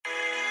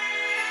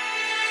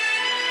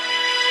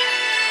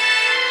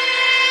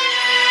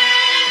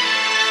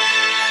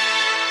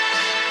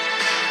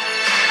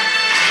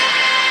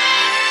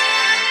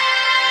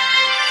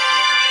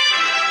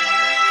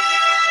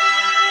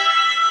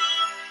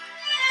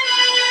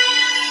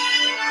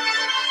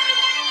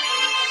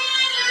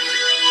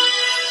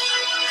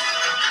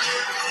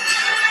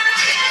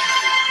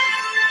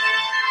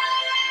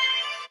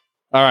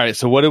 All right,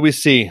 so what do we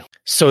see?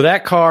 So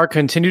that car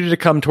continued to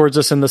come towards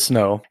us in the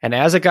snow, and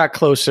as it got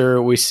closer,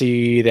 we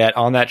see that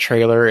on that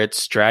trailer,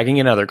 it's dragging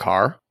another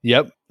car.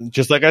 Yep,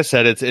 just like I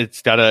said,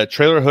 it's got a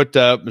trailer hooked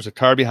up. There's a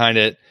car behind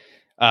it.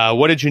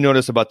 What did you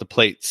notice about the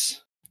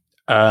plates?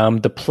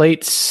 The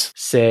plates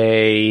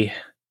say,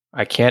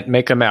 I can't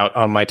make them out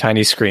on my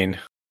tiny screen.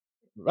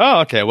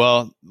 Oh, okay.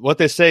 Well, what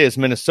they say is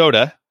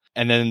Minnesota,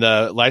 and then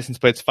the license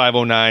plate's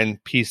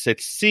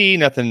 509P6C.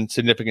 Nothing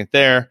significant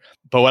there.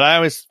 But what I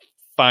always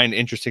find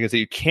interesting is that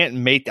you can't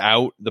make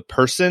out the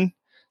person.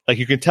 Like,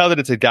 you can tell that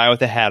it's a guy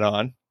with a hat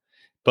on,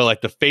 but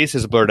like the face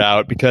is blurred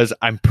out because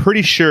I'm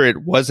pretty sure it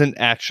wasn't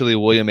actually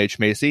William H.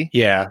 Macy.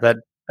 Yeah,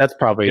 that's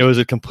probably it was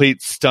a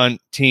complete stunt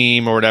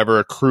team or whatever,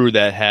 a crew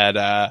that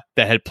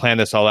had planned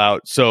this all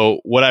out. So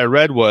what I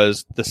read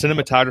was the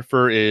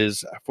cinematographer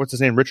is, what's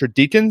his name, Richard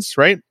Deakins,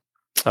 right?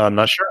 I'm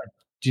not sure.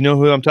 Do you know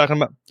who I'm talking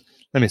about?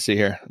 Let me see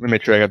here. Let me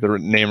make sure I got the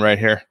name right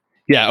here.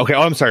 Yeah, okay.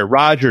 Oh, I'm sorry.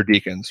 Roger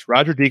Deakins.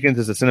 Roger Deakins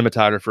is a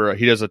cinematographer.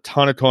 He does a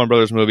ton of Coen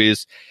Brothers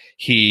movies.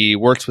 He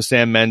works with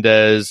Sam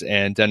Mendes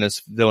and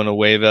Dennis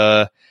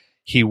Villanueva.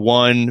 He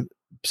won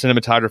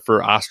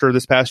cinematographer Oscar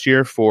this past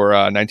year for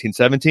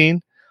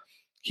 1917.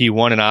 He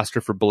won an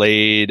Oscar for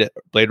Blade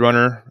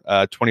Runner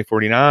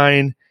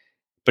 2049.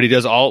 But he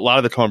does a lot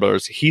of the Coen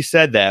Brothers. He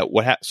said that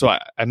so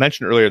I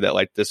mentioned earlier that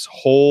like this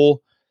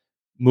whole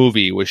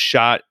movie was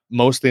shot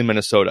mostly in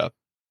Minnesota,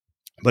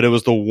 but it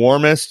was the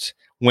warmest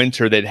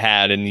winter they'd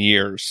had in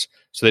years.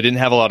 So they didn't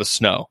have a lot of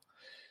snow.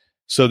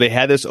 So they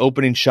had this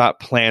opening shot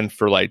planned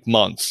for like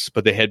months,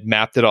 but they had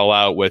mapped it all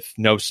out with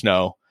no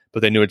snow,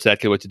 but they knew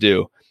exactly what to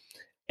do.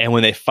 And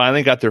when they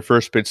finally got their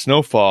first big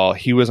snowfall,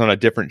 he was on a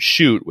different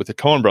shoot with the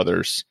Coen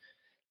Brothers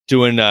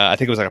doing, I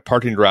think it was like a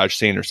parking garage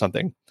scene or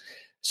something.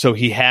 So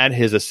he had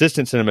his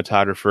assistant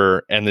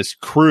cinematographer and this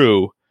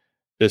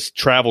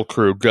travel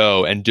crew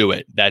go and do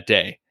it that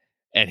day.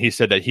 And he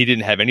said that he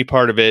didn't have any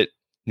part of it,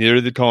 neither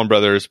did the Coen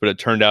Brothers, but it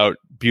turned out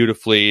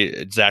beautifully,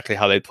 exactly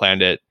how they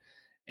planned it.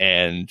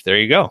 And there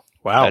you go.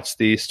 Wow. That's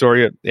the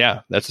story of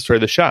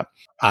the shot.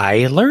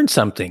 I learned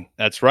something.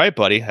 That's right,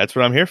 buddy. That's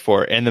what I'm here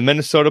for. And the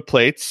Minnesota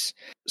plates.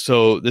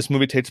 So this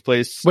movie takes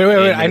place.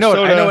 Wait. I know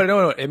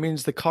it. It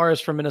means the car is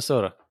from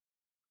Minnesota.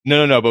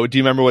 No. But do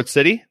you remember what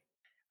city?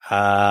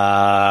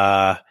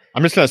 I'm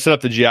just going to set up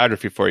the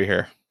geography for you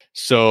here.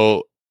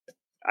 So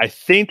I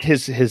think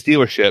his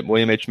dealership,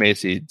 William H.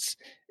 Macy's,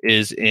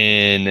 is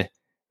in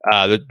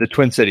the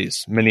Twin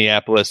Cities,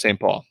 Minneapolis, St.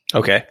 Paul.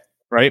 Okay.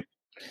 Right?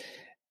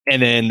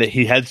 And then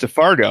he heads to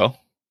Fargo.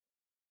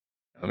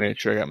 Let me make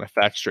sure I got my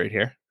facts straight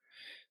here.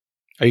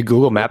 Are you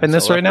Google mapping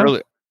this right now?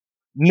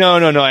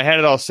 No. I had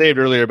it all saved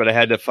earlier, but I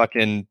had to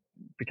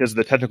because of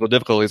the technical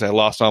difficulties, I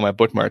lost all my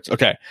bookmarks.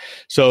 Okay.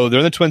 So they're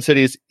in the Twin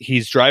Cities.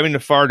 He's driving to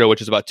Fargo,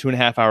 which is about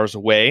 2.5 hours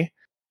away.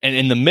 And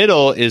in the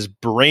middle is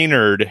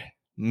Brainerd,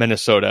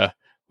 Minnesota,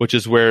 which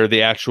is where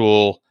the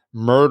actual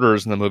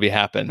murders in the movie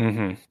happen.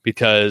 Mm-hmm.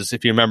 Because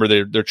if you remember,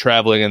 they're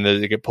traveling and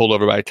they get pulled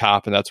over by a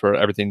cop, and that's where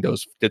everything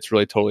gets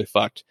really totally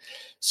fucked.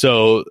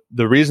 So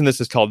the reason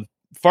this is called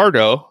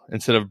Fargo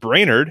instead of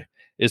Brainerd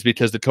is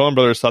because the Coen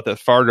Brothers thought that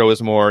Fargo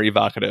was more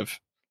evocative.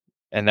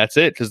 And that's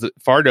it, because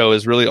Fargo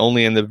is really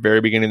only in the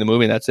very beginning of the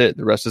movie, and that's it.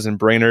 The rest is in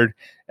Brainerd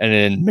and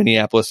in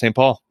Minneapolis, St.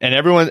 Paul. And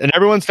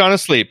everyone's gone to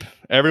sleep.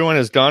 Everyone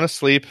has gone to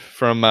sleep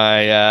from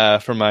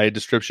my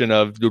description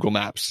of Google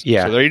Maps.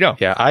 Yeah. So there you go.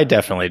 Yeah, I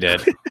definitely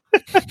did.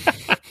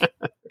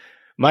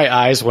 My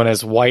eyes went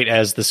as white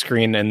as the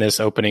screen in these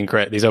opening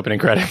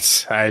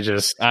credits. They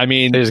just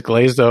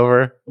glazed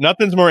over.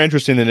 Nothing's more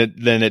interesting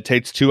than it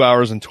takes 2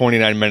 hours and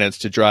 29 minutes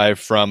to drive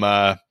from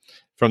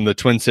the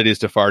Twin Cities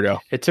to Fargo.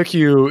 It took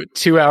you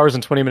 2 hours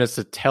and 20 minutes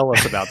to tell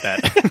us about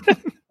that.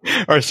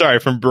 Or sorry,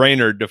 from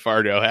Brainerd to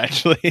Fargo,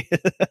 actually.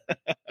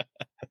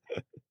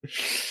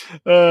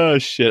 Oh,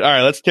 shit. All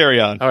right, let's carry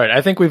on. All right,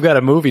 I think we've got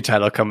a movie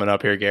title coming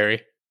up here,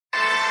 Gary.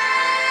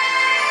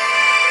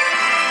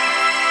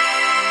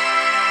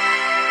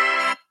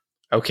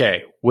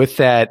 Okay, with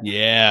that,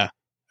 yeah,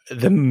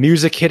 the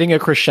music hitting a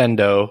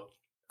crescendo,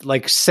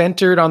 like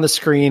centered on the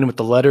screen with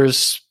the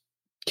letters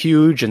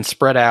huge and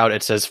spread out,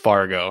 it says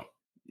Fargo.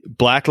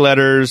 Black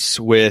letters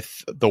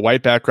with the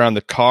white background.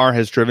 The car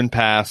has driven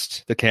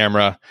past the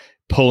camera,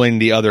 pulling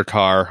the other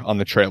car on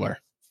the trailer.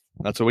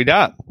 That's what we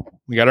got.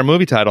 We got our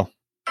movie title.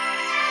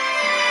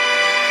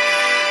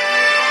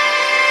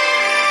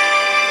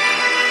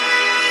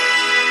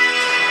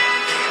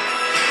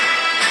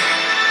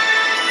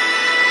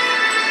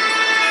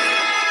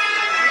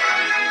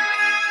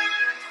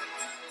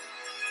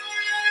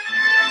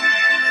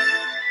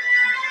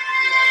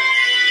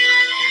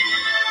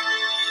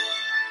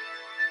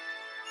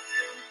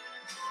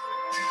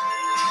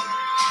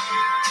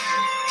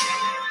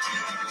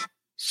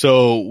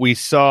 So we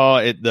saw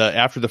it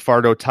after the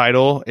Fargo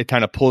title, it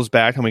kind of pulls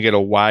back and we get a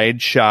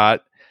wide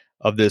shot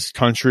of this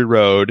country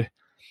road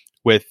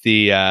with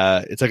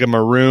it's like a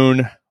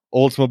maroon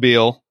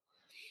Oldsmobile,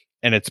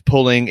 and it's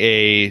pulling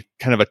a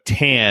kind of a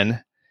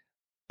tan.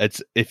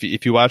 It's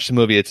if you watch the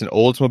movie, it's an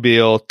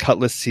Oldsmobile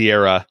Cutlass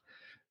Sierra,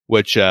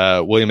 which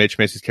William H.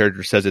 Macy's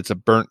character says it's a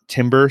burnt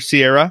timber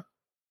Sierra.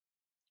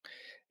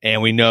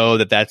 And we know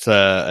that that's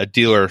a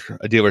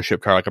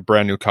dealership car, like a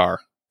brand new car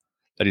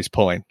that he's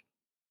pulling.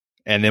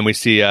 And then we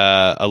see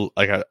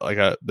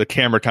the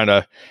camera kind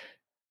of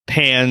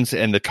pans,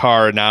 and the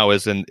car now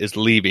is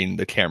leaving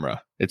the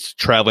camera. It's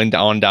traveling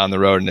down the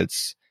road, and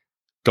it's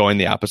going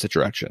the opposite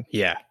direction.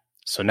 Yeah.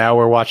 So now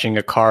we're watching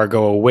a car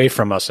go away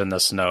from us in the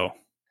snow.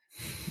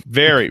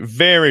 Very,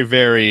 very,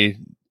 very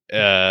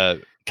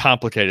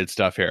complicated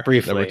stuff here.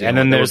 Briefly. And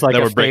then there's like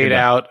a fade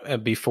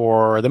out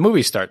before the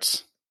movie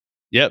starts.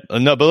 Yep.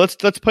 No, but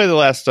let's play the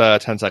last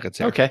 10 seconds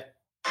here. Okay.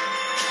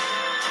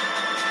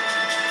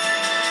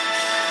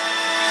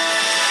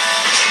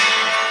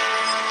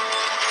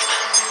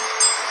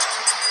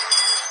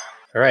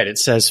 All right. It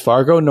says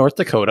Fargo, North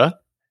Dakota.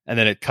 And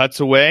then it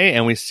cuts away,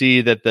 and we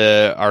see that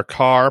our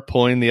car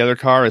pulling the other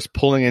car is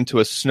pulling into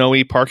a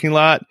snowy parking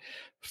lot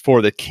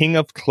for the King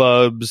of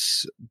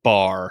Clubs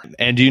bar.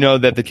 And do you know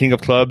that the King of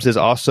Clubs is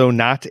also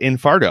not in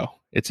Fargo?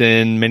 It's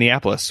in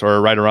Minneapolis,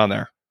 or right around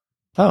there.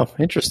 Oh,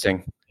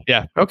 interesting.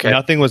 Yeah. Okay.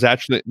 Nothing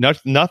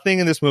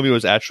in this movie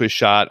was actually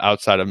shot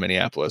outside of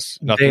Minneapolis.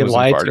 They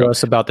lied to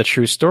us about the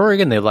true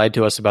story, and they lied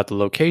to us about the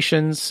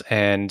locations,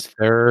 and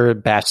they're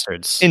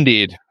bastards.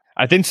 Indeed.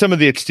 I think some of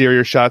the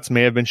exterior shots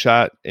may have been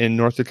shot in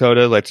North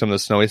Dakota, like some of the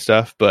snowy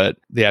stuff, but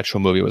the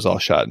actual movie was all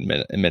shot in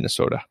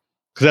Minnesota,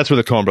 because that's where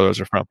the Coen brothers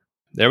are from.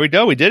 There we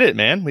go. We did it,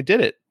 man. We did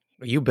it.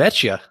 You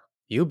betcha.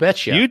 You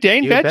betcha. You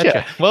dang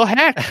betcha. Well,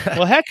 heck.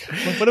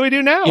 What do we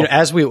do now?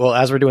 As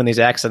we're doing these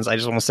accents, I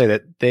just want to say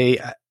that they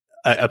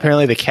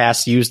apparently the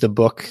cast used a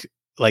book,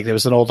 like there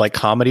was an old like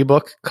comedy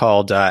book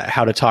called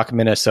How to Talk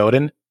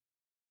Minnesotan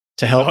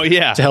to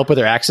help with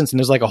their accents, and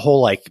there's like a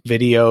whole like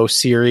video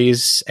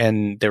series,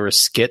 and there were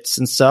skits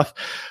and stuff.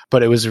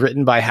 But it was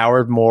written by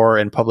Howard Moore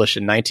and published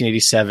in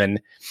 1987.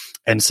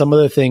 And some of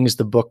the things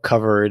the book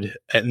covered,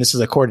 and this is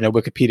according to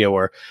Wikipedia,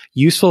 were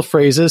useful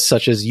phrases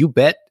such as "you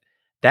bet,"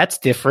 "that's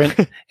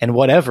different," and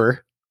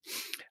 "whatever."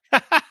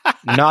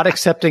 Not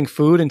accepting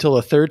food until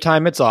the third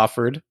time it's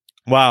offered.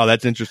 Wow,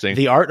 that's interesting.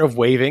 The art of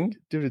waving.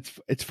 Dude,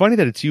 it's funny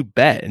that it's "you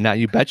bet" and not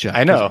 "you betcha."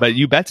 I know. But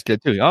 "you bet's"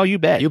 good too. Oh, you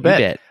bet. You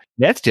bet.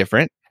 That's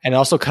different. And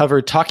also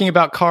covered talking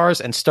about cars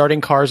and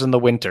starting cars in the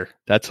winter.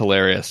 That's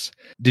hilarious.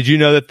 Did you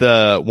know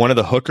that one of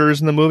the hookers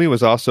in the movie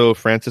was also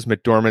Frances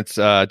McDormand's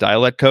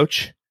dialect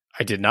coach?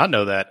 I did not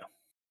know that.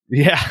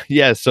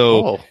 Yeah.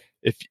 So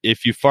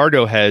if you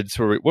Fargo heads,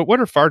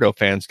 what are Fargo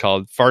fans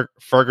called?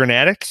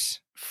 Fargonatics?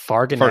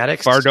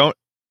 Fargonatics?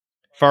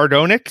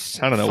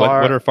 Fardonics? I don't know.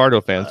 What are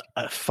Fargo fans?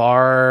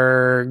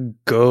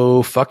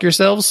 Fargo fuck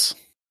yourselves?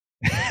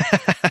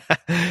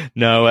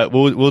 No,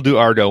 we'll do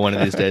Argo one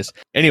of these days.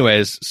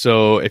 Anyways,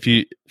 so if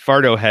you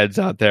Fargo heads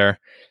out there,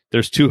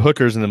 there's two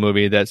hookers in the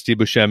movie that Steve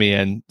Buscemi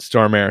and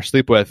Storm Air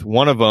sleep with.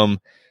 One of them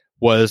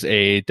was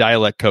a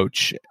dialect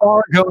coach.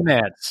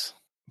 Fargonads.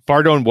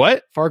 Fardon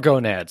what?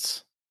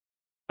 Fargonads.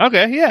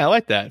 Okay, yeah, I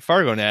like that.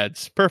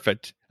 Fargonads.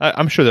 Perfect.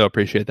 I'm sure they'll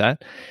appreciate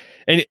that.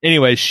 And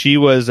anyway, she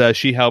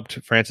helped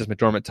Frances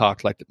McDormand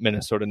talk like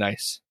Minnesota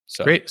nice.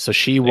 So great. So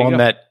she won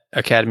that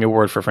Academy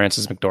Award for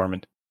Frances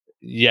McDormand.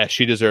 Yeah,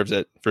 she deserves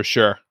it for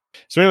sure.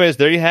 So anyways,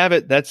 there you have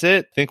it. That's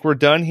it. Think we're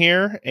done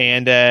here.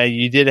 And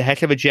you did a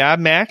heck of a job,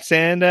 Max.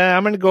 And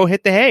I'm going to go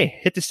hit the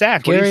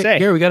sack. What do you say?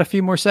 Gary, we got a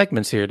few more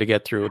segments here to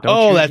get through.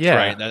 That's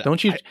right.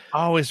 Don't you?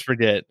 I always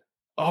forget.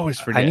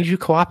 I need you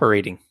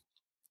cooperating.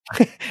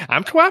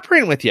 I'm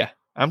cooperating with you.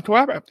 I'm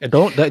cooperating.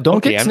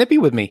 Don't get snippy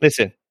with me.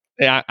 Listen,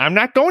 I'm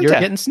not going You're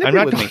getting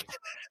snippy with me.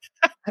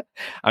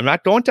 I'm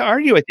not going to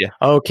argue with you.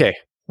 Okay.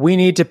 We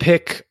need to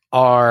pick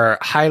our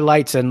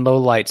highlights and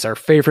lowlights, our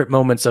favorite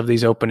moments of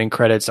these opening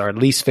credits, our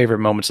least favorite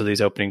moments of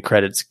these opening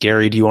credits.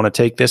 Gary, do you want to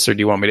take this, or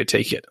do you want me to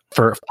take it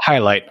for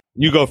highlight?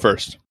 You go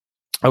first.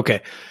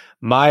 Okay.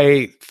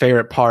 My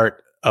favorite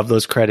part of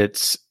those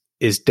credits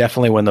is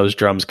definitely when those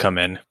drums come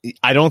in.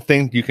 I don't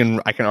think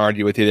I can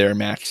argue with you there,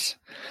 Max.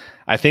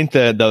 I think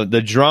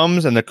the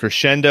drums and the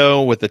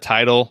crescendo with the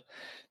title,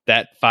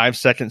 that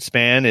 5-second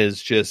span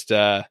is just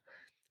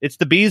it's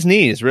the bee's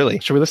knees, really.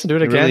 Should we listen to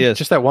it again? Really is.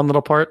 Just that one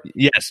little part?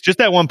 Yes, just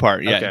that one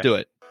part. Yeah, okay. Do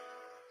it.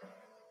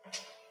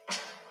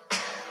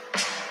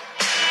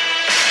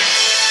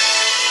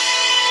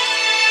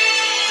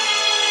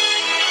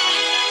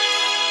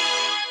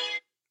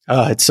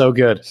 It's so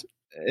good.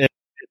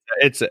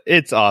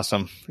 It's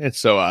awesome. It's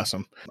so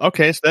awesome.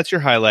 Okay, so that's your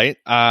highlight.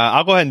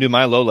 I'll go ahead and do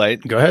my low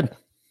light. Go ahead.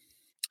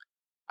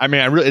 I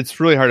mean, it's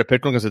really hard to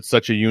pick one because it's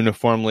such a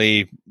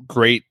uniformly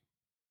great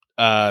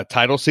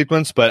title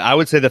sequence. But I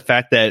would say the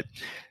fact that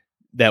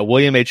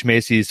William H.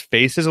 Macy's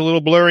face is a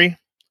little blurry.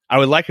 I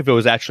would like if it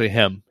was actually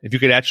him. If you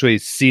could actually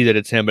see that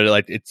it's him. But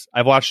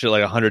I've watched it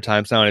like 100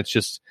 times now, and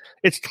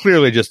it's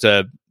clearly just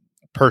a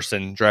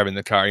person driving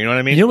the car. You know what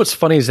I mean? You know what's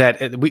funny is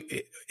that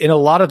in a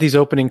lot of these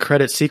opening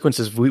credit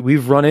sequences,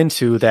 we've run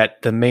into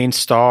that the main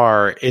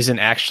star isn't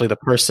actually the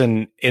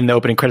person in the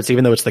opening credits,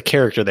 even though it's the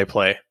character they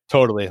play.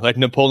 Totally. Like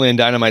Napoleon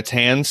Dynamite's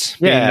hands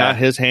being not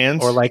his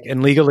hands. Or like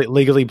in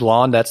Legally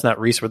Blonde, that's not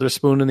Reese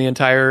Witherspoon in the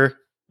entire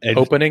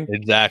opening.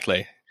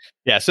 Exactly.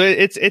 Yeah, so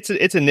it's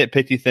a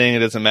nitpicky thing. It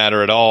doesn't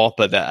matter at all,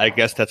 but I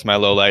guess that's my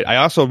low light. I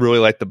also really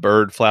like the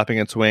bird flapping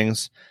its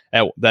wings.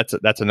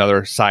 That's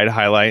another side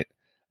highlight.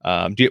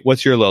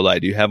 What's your low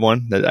light? Do you have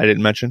one that I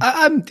didn't mention?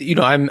 I'm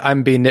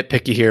being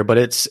nitpicky here, but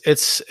it's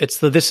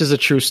the "this is a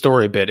true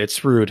story" bit.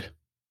 It's rude.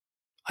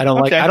 I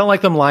don't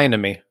like them lying to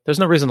me. There's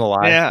no reason to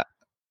lie. Yeah,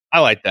 I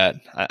like that.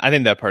 I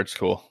think that part's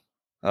cool.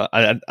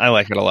 I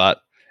like it a lot,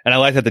 and I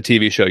like that the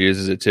TV show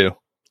uses it too.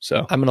 So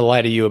I'm going to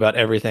lie to you about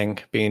everything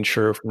being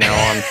true from now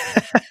on.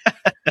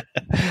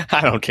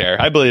 I don't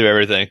care. I believe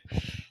everything.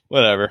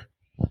 Whatever.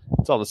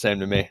 It's all the same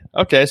to me.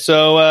 Okay,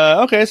 so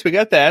we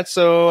got that.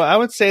 So I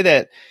would say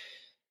that,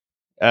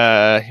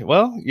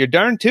 well, you're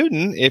darn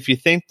tootin' if you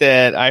think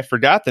that I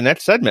forgot the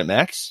next segment,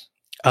 Max.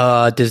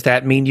 Does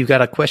that mean you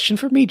got a question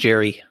for me,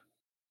 Jerry?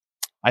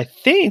 I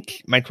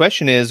think my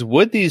question is,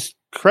 would these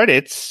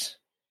credits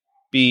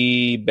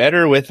be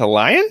better with a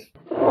lion?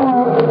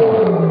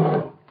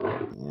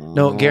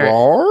 No, Gary.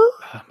 Oh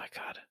my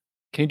God!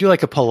 Can you do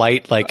like a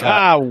polite, like?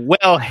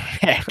 Well,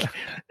 heck.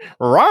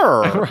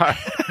 Rawr.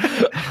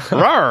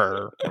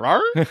 Rawr.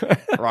 Rawr.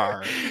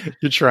 Rawr.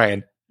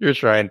 You're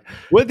trying.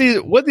 Would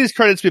these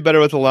credits be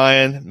better with a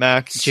lion,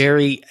 Max?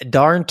 Jerry,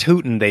 darn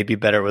tootin', they'd be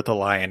better with a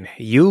lion.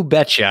 You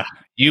betcha.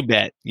 You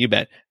bet.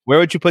 Where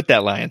would you put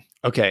that lion?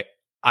 Okay,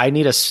 I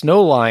need a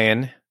snow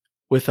lion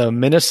with a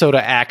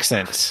Minnesota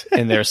accent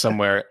in there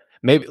somewhere.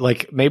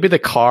 Maybe the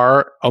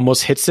car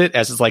almost hits it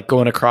as it's like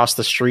going across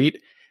the street,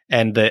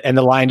 and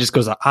the lion just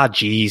goes,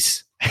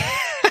 geez.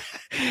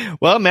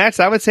 Well, Max,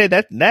 I would say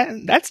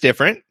that's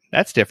different.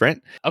 That's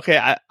different. Okay,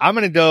 I'm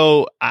gonna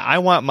go. I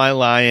want my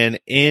lion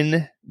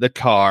in the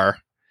car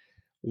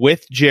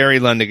with Jerry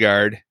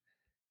Lundegaard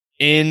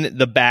in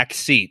the back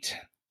seat.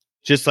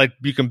 Just like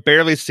you can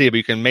barely see it, but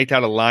you can make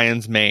out a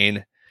lion's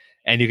mane,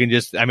 and you can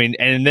just, and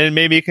then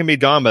maybe it can be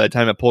gone by the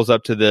time it pulls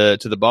up to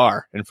the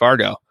bar in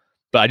Fargo.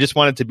 But I just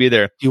want it to be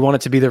there. Do you want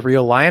it to be the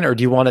real lion, or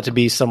do you want it to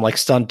be some like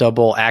stunt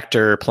double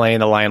actor playing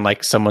the lion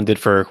like someone did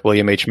for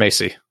William H.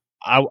 Macy?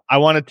 I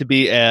want it to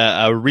be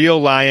a real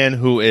lion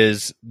who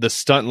is the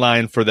stunt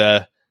lion for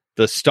the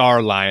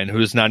star lion who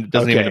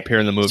doesn't even appear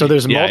in the movie. So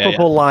there's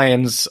multiple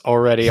lions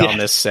already on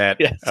this set.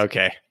 Yes.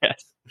 Okay.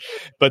 Yes.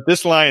 But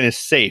this lion is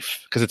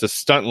safe because it's a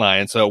stunt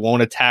lion, so it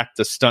won't attack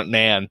the stunt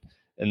man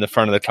in the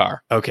front of the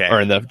car. Okay.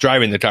 Or in the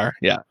driving the car.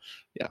 Yeah.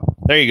 Yeah.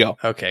 There you go.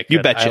 Okay. Good.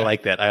 You betcha. I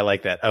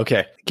like that.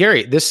 Okay.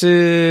 Gary, this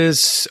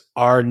is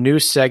our new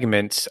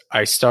segment.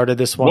 I started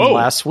this one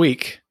last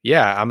week.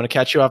 Yeah. I'm going to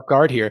catch you off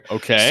guard here.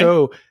 Okay.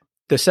 So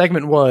the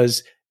segment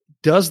was,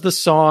 does the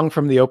song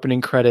from the opening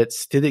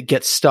credits, did it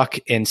get stuck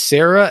in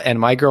Sarah and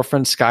my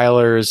girlfriend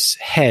Skylar's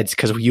heads?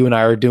 Because you and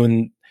I are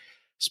doing,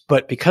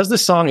 but because the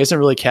song isn't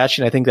really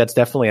catchy, and I think that's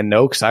definitely a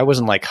no, because I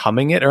wasn't like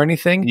humming it or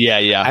anything.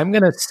 Yeah. I'm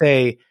going to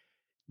say,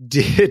 were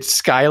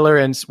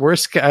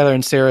Skylar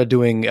and Sarah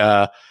doing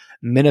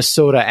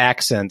Minnesota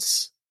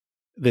accents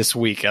this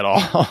week at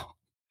all?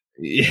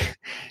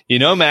 You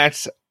know,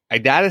 Max, I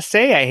gotta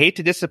say, I hate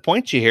to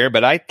disappoint you here,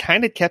 but I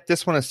kind of kept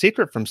this one a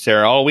secret from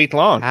Sarah all week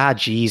long.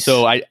 Geez.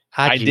 So I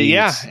did.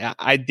 Yeah,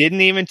 I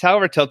didn't even tell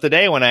her till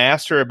today when I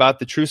asked her about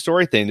the true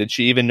story thing. Did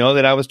she even know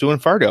that I was doing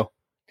Fargo?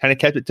 Kind of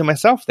kept it to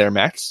myself there,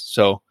 Max.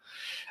 So,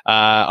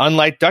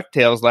 unlike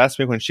DuckTales last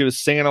week when she was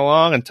singing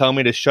along and telling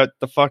me to shut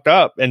the fuck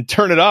up and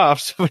turn it off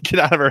so it would get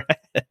out of her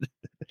head.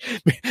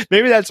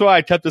 Maybe that's why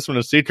I kept this one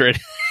a secret.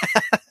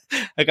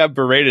 I got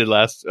berated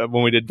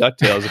when we did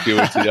DuckTales a few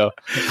weeks ago.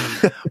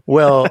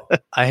 Well,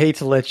 I hate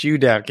to let you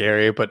down,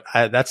 Gary, but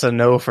that's a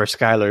no for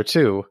Skylar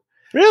too.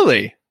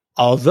 Really?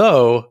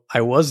 Although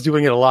I was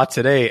doing it a lot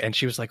today, and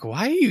she was like,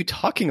 "Why are you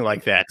talking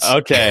like that?"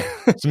 Okay,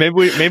 so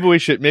maybe we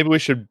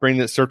should bring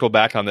this circle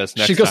back on this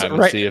next time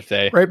and see if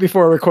they. Right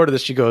before I recorded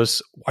this, she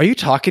goes, "Are you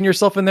talking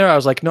yourself in there?" I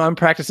was like, "No, I'm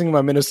practicing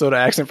my Minnesota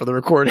accent for the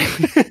recording."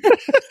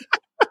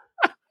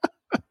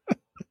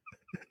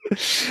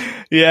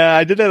 Yeah,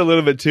 I did that a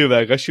little bit too, but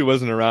I guess she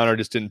wasn't around or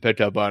just didn't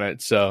pick up on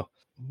it. So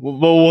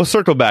we'll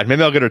circle back.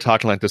 Maybe I'll get her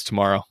talking like this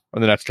tomorrow or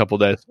the next couple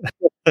of days.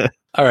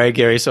 All right,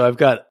 Gary. So I've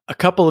got a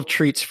couple of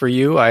treats for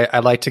you. I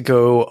like to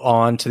go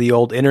on to the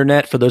old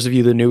internet, for those of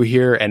you that are new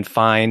here, and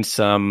find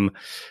some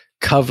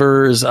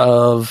covers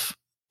of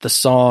the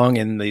song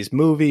in these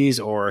movies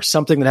or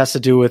something that has to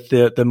do with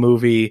the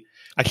movie.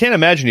 I can't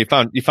imagine you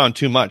found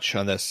too much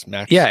on this,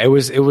 Max. Yeah, it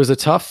was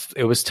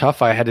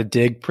tough. I had to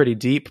dig pretty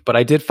deep, but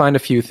I did find a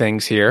few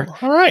things here.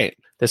 All right.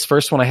 This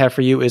first one I have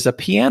for you is a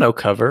piano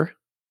cover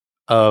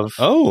of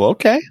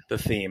the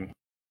theme.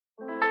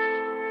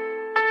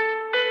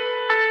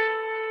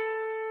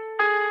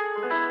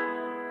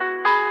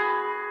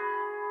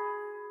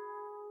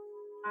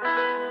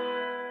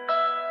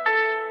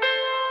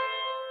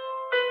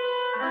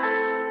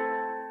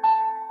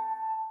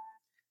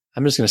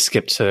 I'm just going to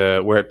skip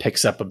to where it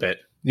picks up a bit.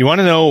 You want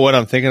to know what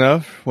I'm thinking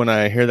of when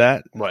I hear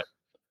that? What?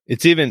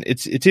 It's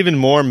even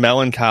more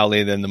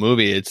melancholy than the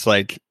movie. It's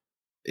like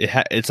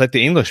it's like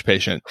The English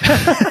Patient.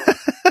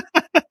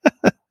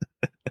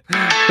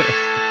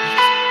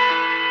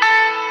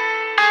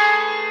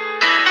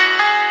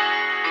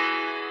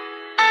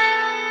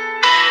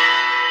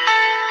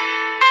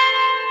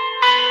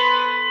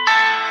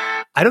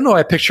 I don't know.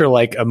 I picture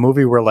like a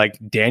movie where like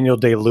Daniel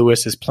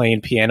Day-Lewis is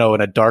playing piano in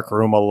a dark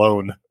room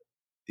alone.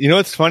 You know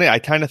what's funny? I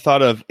kind of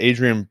thought of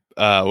Adrian.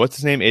 What's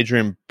his name?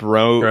 Adrian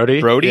Brody.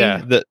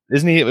 Yeah.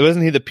 Wasn't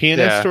he the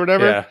pianist or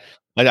whatever? Yeah.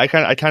 I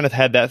kind of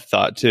had that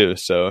thought too,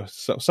 so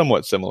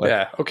somewhat similar.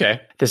 Yeah,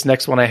 okay. This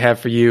next one I have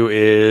for you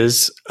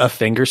is a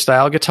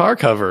fingerstyle guitar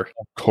cover.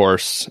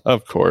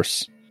 Of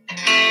course.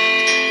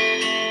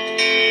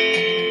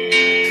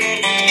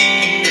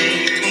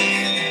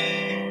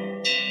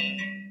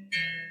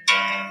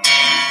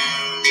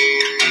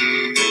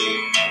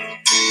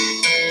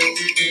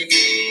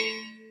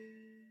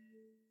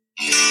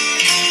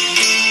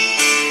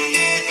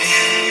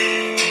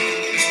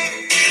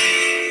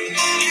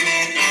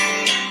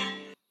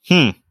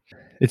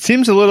 It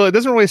seems it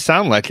doesn't really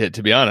sound like it,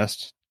 to be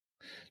honest.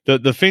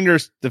 The finger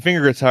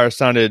guitar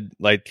sounded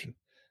like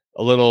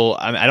a little,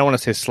 I don't want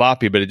to say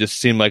sloppy, but it just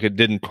seemed like it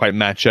didn't quite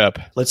match up.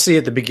 Let's see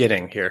at the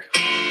beginning here.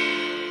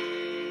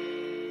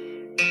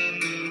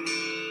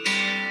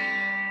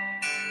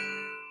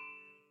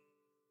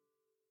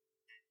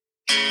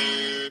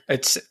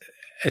 It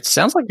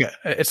sounds like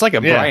it's like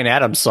a Bryan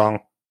Adams song.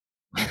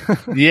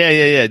 Yeah.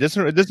 It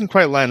doesn't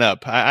quite line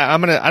up. I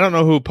don't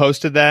know who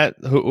posted that.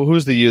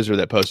 Who's the user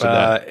that posted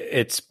that?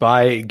 It's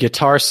by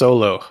Guitar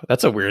Solo.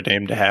 That's a weird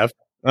name to have.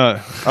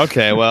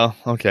 Okay. Well,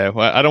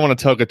 I don't want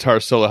to tell Guitar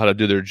Solo how to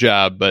do their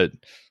job, but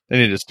they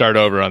need to start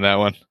over on that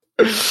one.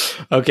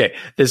 Okay.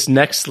 This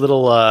next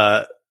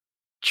little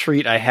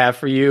treat I have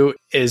for you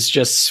is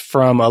just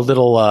from a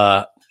little,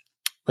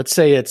 let's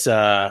say it's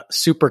a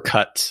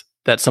supercut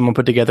that someone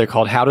put together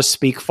called How to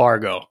Speak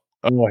Fargo.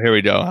 Oh, here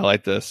we go. I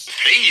like this. Oh,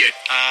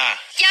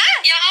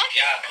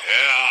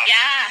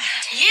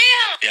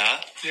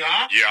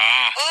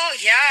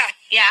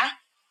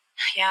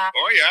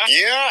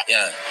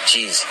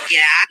 jeez.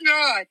 Yeah.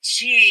 Oh,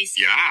 jeez.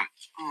 Yeah.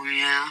 Oh,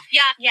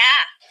 yeah. Yeah.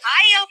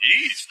 Hi.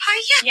 Jeez.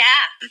 Hi. Yeah.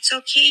 It's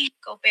okay.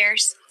 Go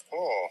Bears.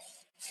 Oh.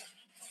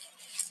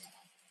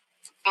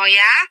 Oh,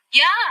 yeah?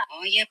 Yeah.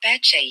 Oh, you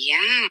betcha.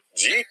 Yeah.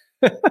 Gee.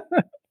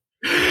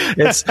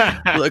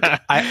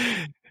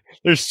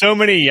 There's so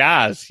many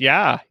yas.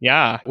 Yeah.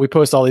 We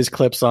post all these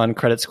clips on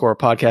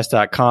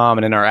creditscorepodcast.com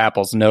and in our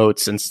Apple's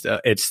notes. And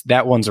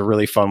that one's a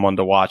really fun one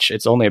to watch.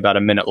 It's only about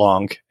a minute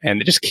long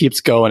and it just keeps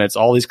going. It's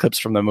all these clips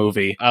from the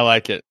movie. I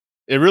like it.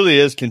 It really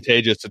is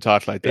contagious to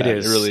talk like that.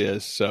 It really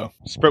is. So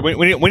we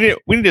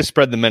need to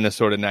spread the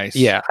Minnesota nice.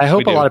 Yeah. I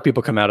hope a lot of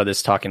people come out of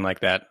this talking like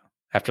that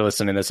after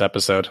listening to this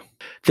episode.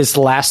 This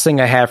last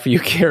thing I have for you,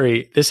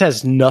 Gary, this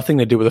has nothing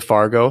to do with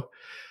Fargo.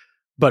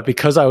 But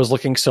because I was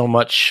looking so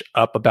much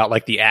up about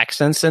like the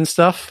accents and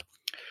stuff,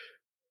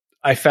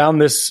 I found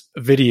this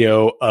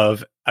video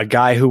of a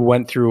guy who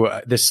went through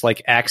this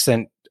like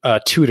accent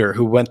tutor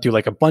who went through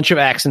like a bunch of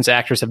accents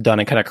actors have done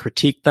and kind of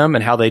critiqued them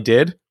and how they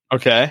did.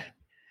 Okay.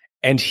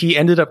 And he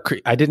ended up,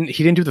 he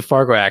didn't do the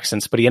Fargo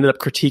accents, but he ended up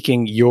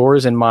critiquing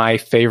yours and my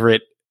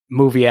favorite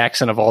movie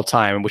accent of all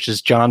time, which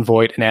is Jon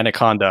Voight and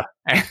Anaconda.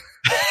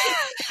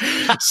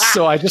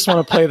 So I just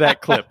want to play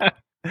that clip.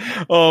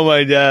 Oh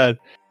my God.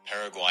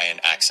 Paraguayan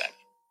accent.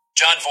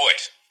 Jon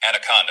Voight,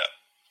 Anaconda.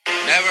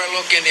 Never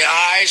look in the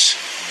eyes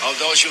of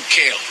those you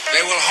kill.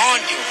 They will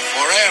haunt you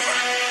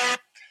forever.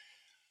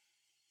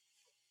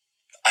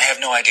 I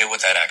have no idea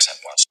what that accent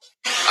was.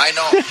 I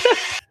know.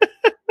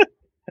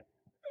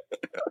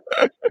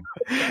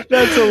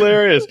 That's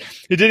hilarious.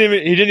 He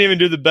didn't even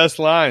do the best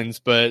lines,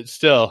 but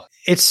still.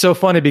 It's so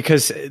funny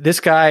because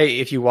this guy,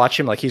 if you watch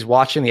him, like he's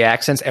watching the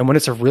accents, and when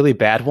it's a really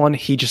bad one,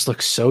 he just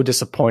looks so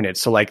disappointed.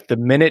 So like the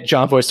minute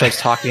Jon Voight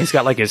starts talking, he's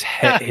got like his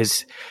head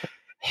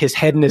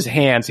in his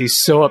hands. He's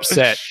so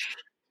upset.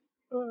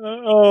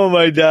 Oh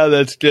my God,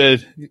 that's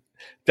good.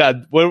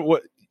 Dad,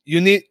 what you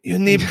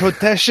need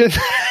protection?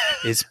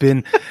 It's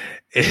been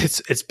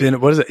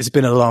what is it? It's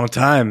been a long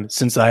time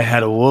since I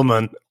had a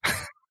woman.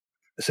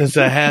 He's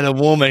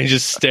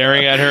just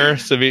staring at her,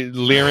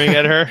 leering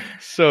at her.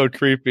 So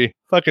creepy.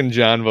 Fucking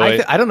Jon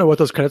Voight. I don't know what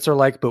those credits are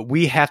like, but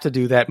we have to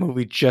do that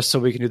movie just so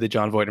we can do the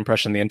Jon Voight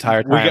impression the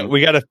entire time.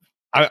 We got to.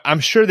 I'm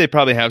sure they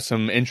probably have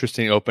some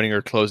interesting opening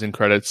or closing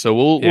credits, so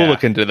we'll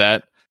look into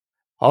that.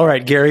 All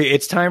right, Gary,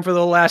 it's time for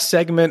the last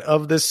segment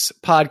of this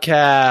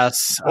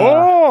podcast.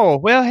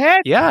 Well,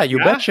 heck, yeah, you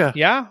betcha.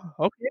 Yeah,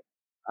 okay.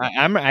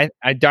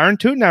 I darn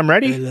tootin', I'm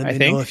ready. Let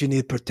me know if you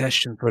need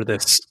protection for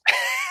this.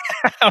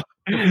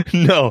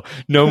 No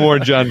more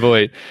Jon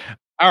Voight.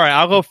 All right,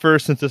 I'll go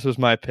first since this was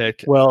my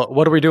pick. Well,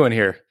 what are we doing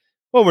here?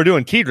 Well, we're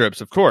doing key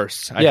grips, of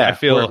course. I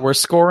feel we're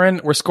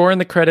scoring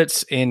the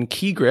credits in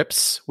key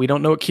grips. We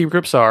don't know what key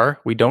grips are.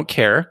 We don't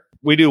care.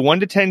 We do 1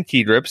 to 10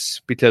 key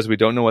grips because we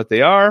don't know what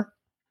they are.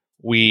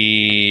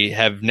 We've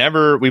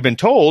been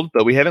told,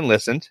 but we haven't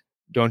listened.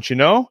 Don't you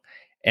know?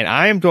 And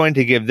I am going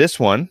to give this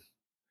one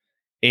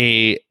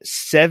a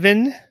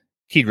 7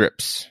 key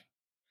grips.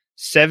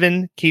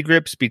 7 key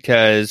grips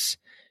because,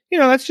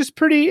 that's just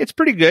it's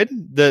pretty good.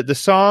 The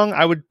song,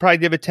 I would probably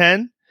give a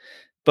 10,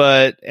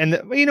 but, I'm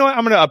going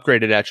to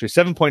upgrade it actually.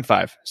 7.5.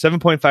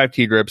 7.5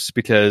 key grips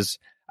because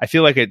I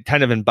feel like it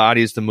kind of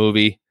embodies the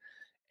movie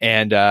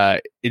and,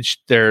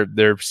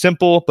 they're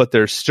simple, but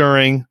they're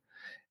stirring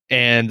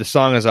and the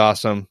song is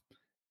awesome.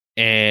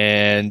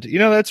 And,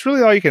 that's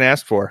really all you can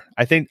ask for.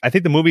 I think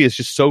the movie is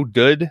just so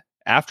good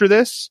after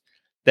this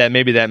that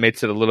maybe that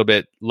makes it a little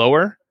bit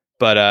lower.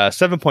 But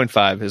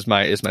 7.5 is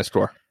my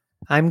score.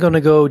 I'm going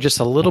to go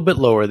just a little bit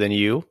lower than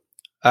you.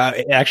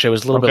 Actually, it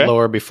was a little bit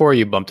lower before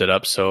you bumped it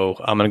up, so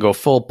I'm going to go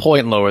full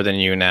point lower than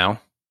you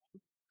now.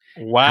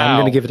 Wow.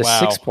 I'm going to give it a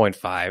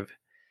 6.5.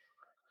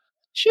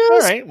 All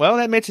right. Well,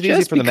 that makes it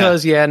easy for the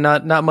math.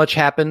 Because, not much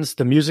happens.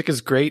 The music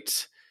is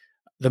great.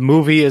 The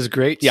movie is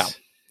great. Yeah.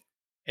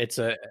 It's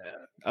a...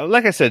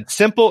 like I said,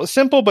 simple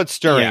but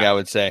stirring, I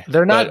would say.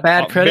 They're not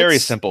bad credits. Very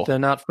simple. They're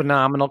not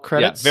phenomenal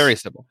credits. Yeah, very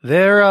simple.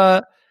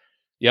 They're...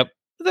 Yep.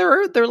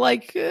 They're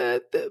like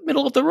the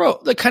middle of the road.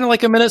 They're kind of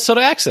like a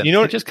Minnesota accent.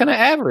 They're just kind of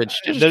average.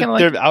 They're just kind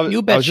of like,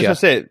 you betcha. I was just going to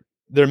say,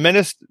 they're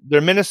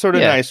Minnesota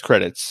nice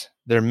credits.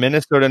 They're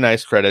Minnesota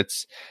nice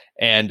credits.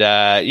 And,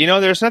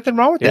 there's nothing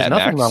wrong with that. There's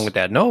nothing wrong with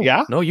that. No.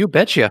 Yeah. No, you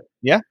betcha.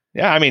 Yeah.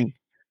 Yeah. I mean,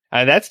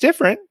 that's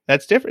different.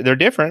 They're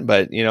different,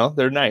 but,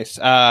 they're nice.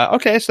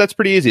 Okay. So that's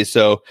pretty easy.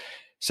 So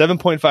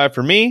 7.5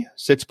 for me,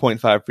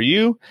 6.5 for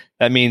you.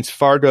 That means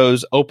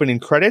Fargo's opening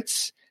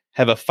credits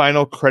have a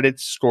final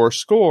credit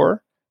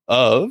score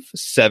of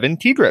 7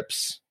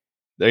 T-Grips.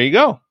 There you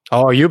go.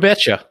 Oh, you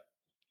betcha.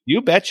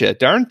 You betcha.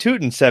 Darn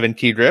tootin' 7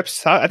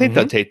 T-Grips. I think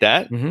they'll take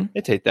that.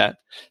 They take that.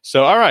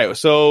 So, all right.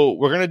 So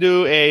we're going to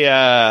do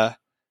a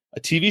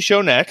TV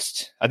show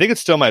next. I think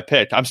it's still my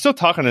pick. I'm still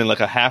talking in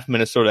like a half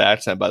Minnesota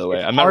accent, by the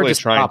way. I'm not really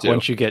trying to.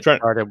 Once you get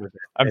started with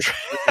it.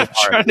 I'm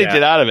trying to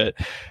get out of it.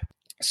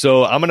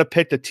 So I'm going to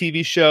pick the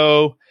TV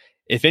show.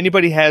 If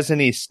anybody has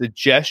any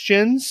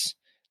suggestions,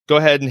 go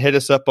ahead and hit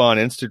us up on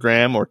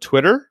Instagram or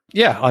Twitter.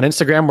 Yeah, on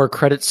Instagram, we're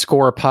Credit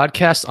Score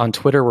Podcast. On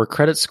Twitter, we're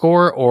Credit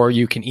Score, or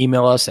you can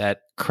email us at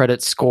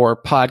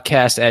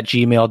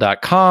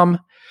creditscorepodcast@gmail.com.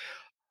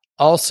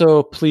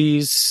 Also,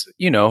 please,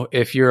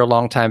 if you're a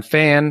longtime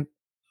fan,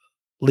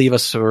 leave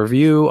us a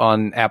review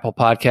on Apple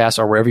Podcasts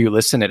or wherever you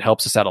listen. It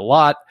helps us out a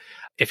lot.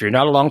 If you're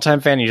not a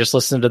longtime fan, you just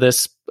listen to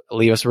this,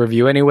 leave us a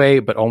review anyway,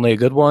 but only a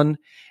good one.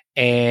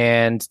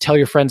 And tell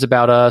your friends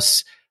about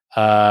us.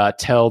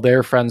 Tell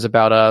their friends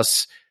about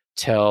us.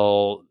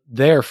 Tell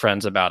their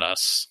friends about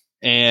us.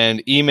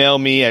 And email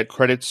me at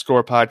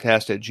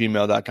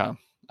creditscorepodcast@gmail.com.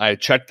 I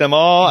checked them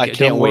all. I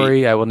can't wait. Don't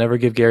worry. I will never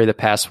give Gary the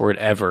password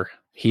ever.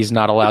 He's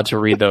not allowed to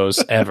read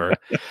those ever.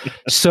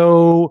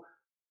 So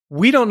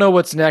we don't know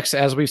what's next.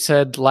 As we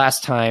said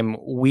last time,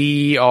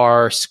 we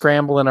are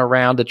scrambling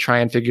around to try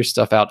and figure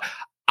stuff out.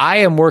 I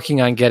am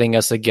working on getting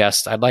us a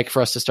guest. I'd like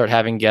for us to start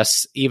having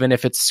guests, even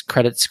if it's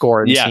Credit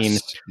Score and Teen.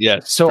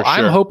 Yes. So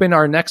I'm hoping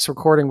our next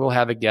recording will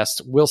have a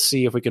guest. We'll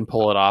see if we can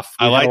pull it off.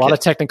 We had a lot of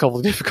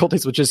technical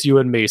difficulties with just you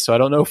and me, so I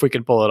don't know if we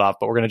can pull it off,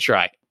 but we're going to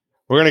try.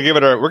 We're going to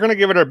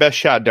give it our best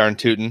shot, darn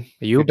tootin'.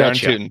 You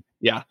betcha. Darn tootin'.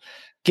 Yeah.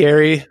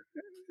 Gary,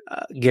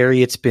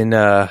 it's been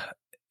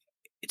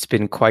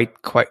quite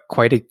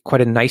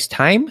a nice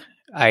time.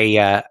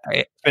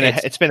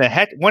 It's been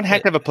one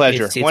heck of a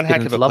pleasure. It's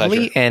been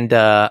lovely, and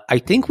I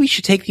think we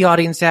should take the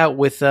audience out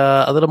with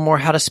a little more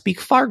how to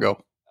speak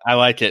Fargo. I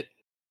like it.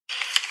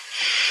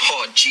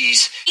 Oh,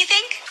 jeez. You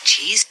think?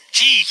 Cheese?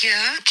 Cheese.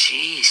 Yeah.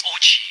 Cheese. Oh,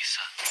 cheese.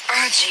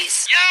 Oh,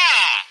 cheese.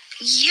 Yeah.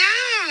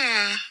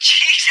 Yeah.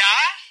 Cheese,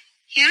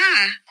 Yeah.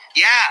 yeah?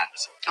 Yeah.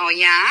 Oh,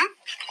 yeah?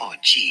 Oh,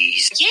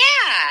 jeez. Yeah.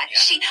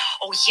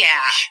 Oh,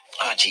 yeah.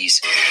 Oh,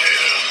 jeez.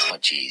 Oh,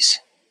 jeez.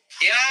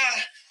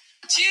 Yeah.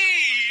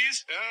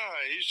 Cheese. Yeah,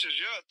 he says,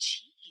 yeah,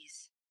 cheese.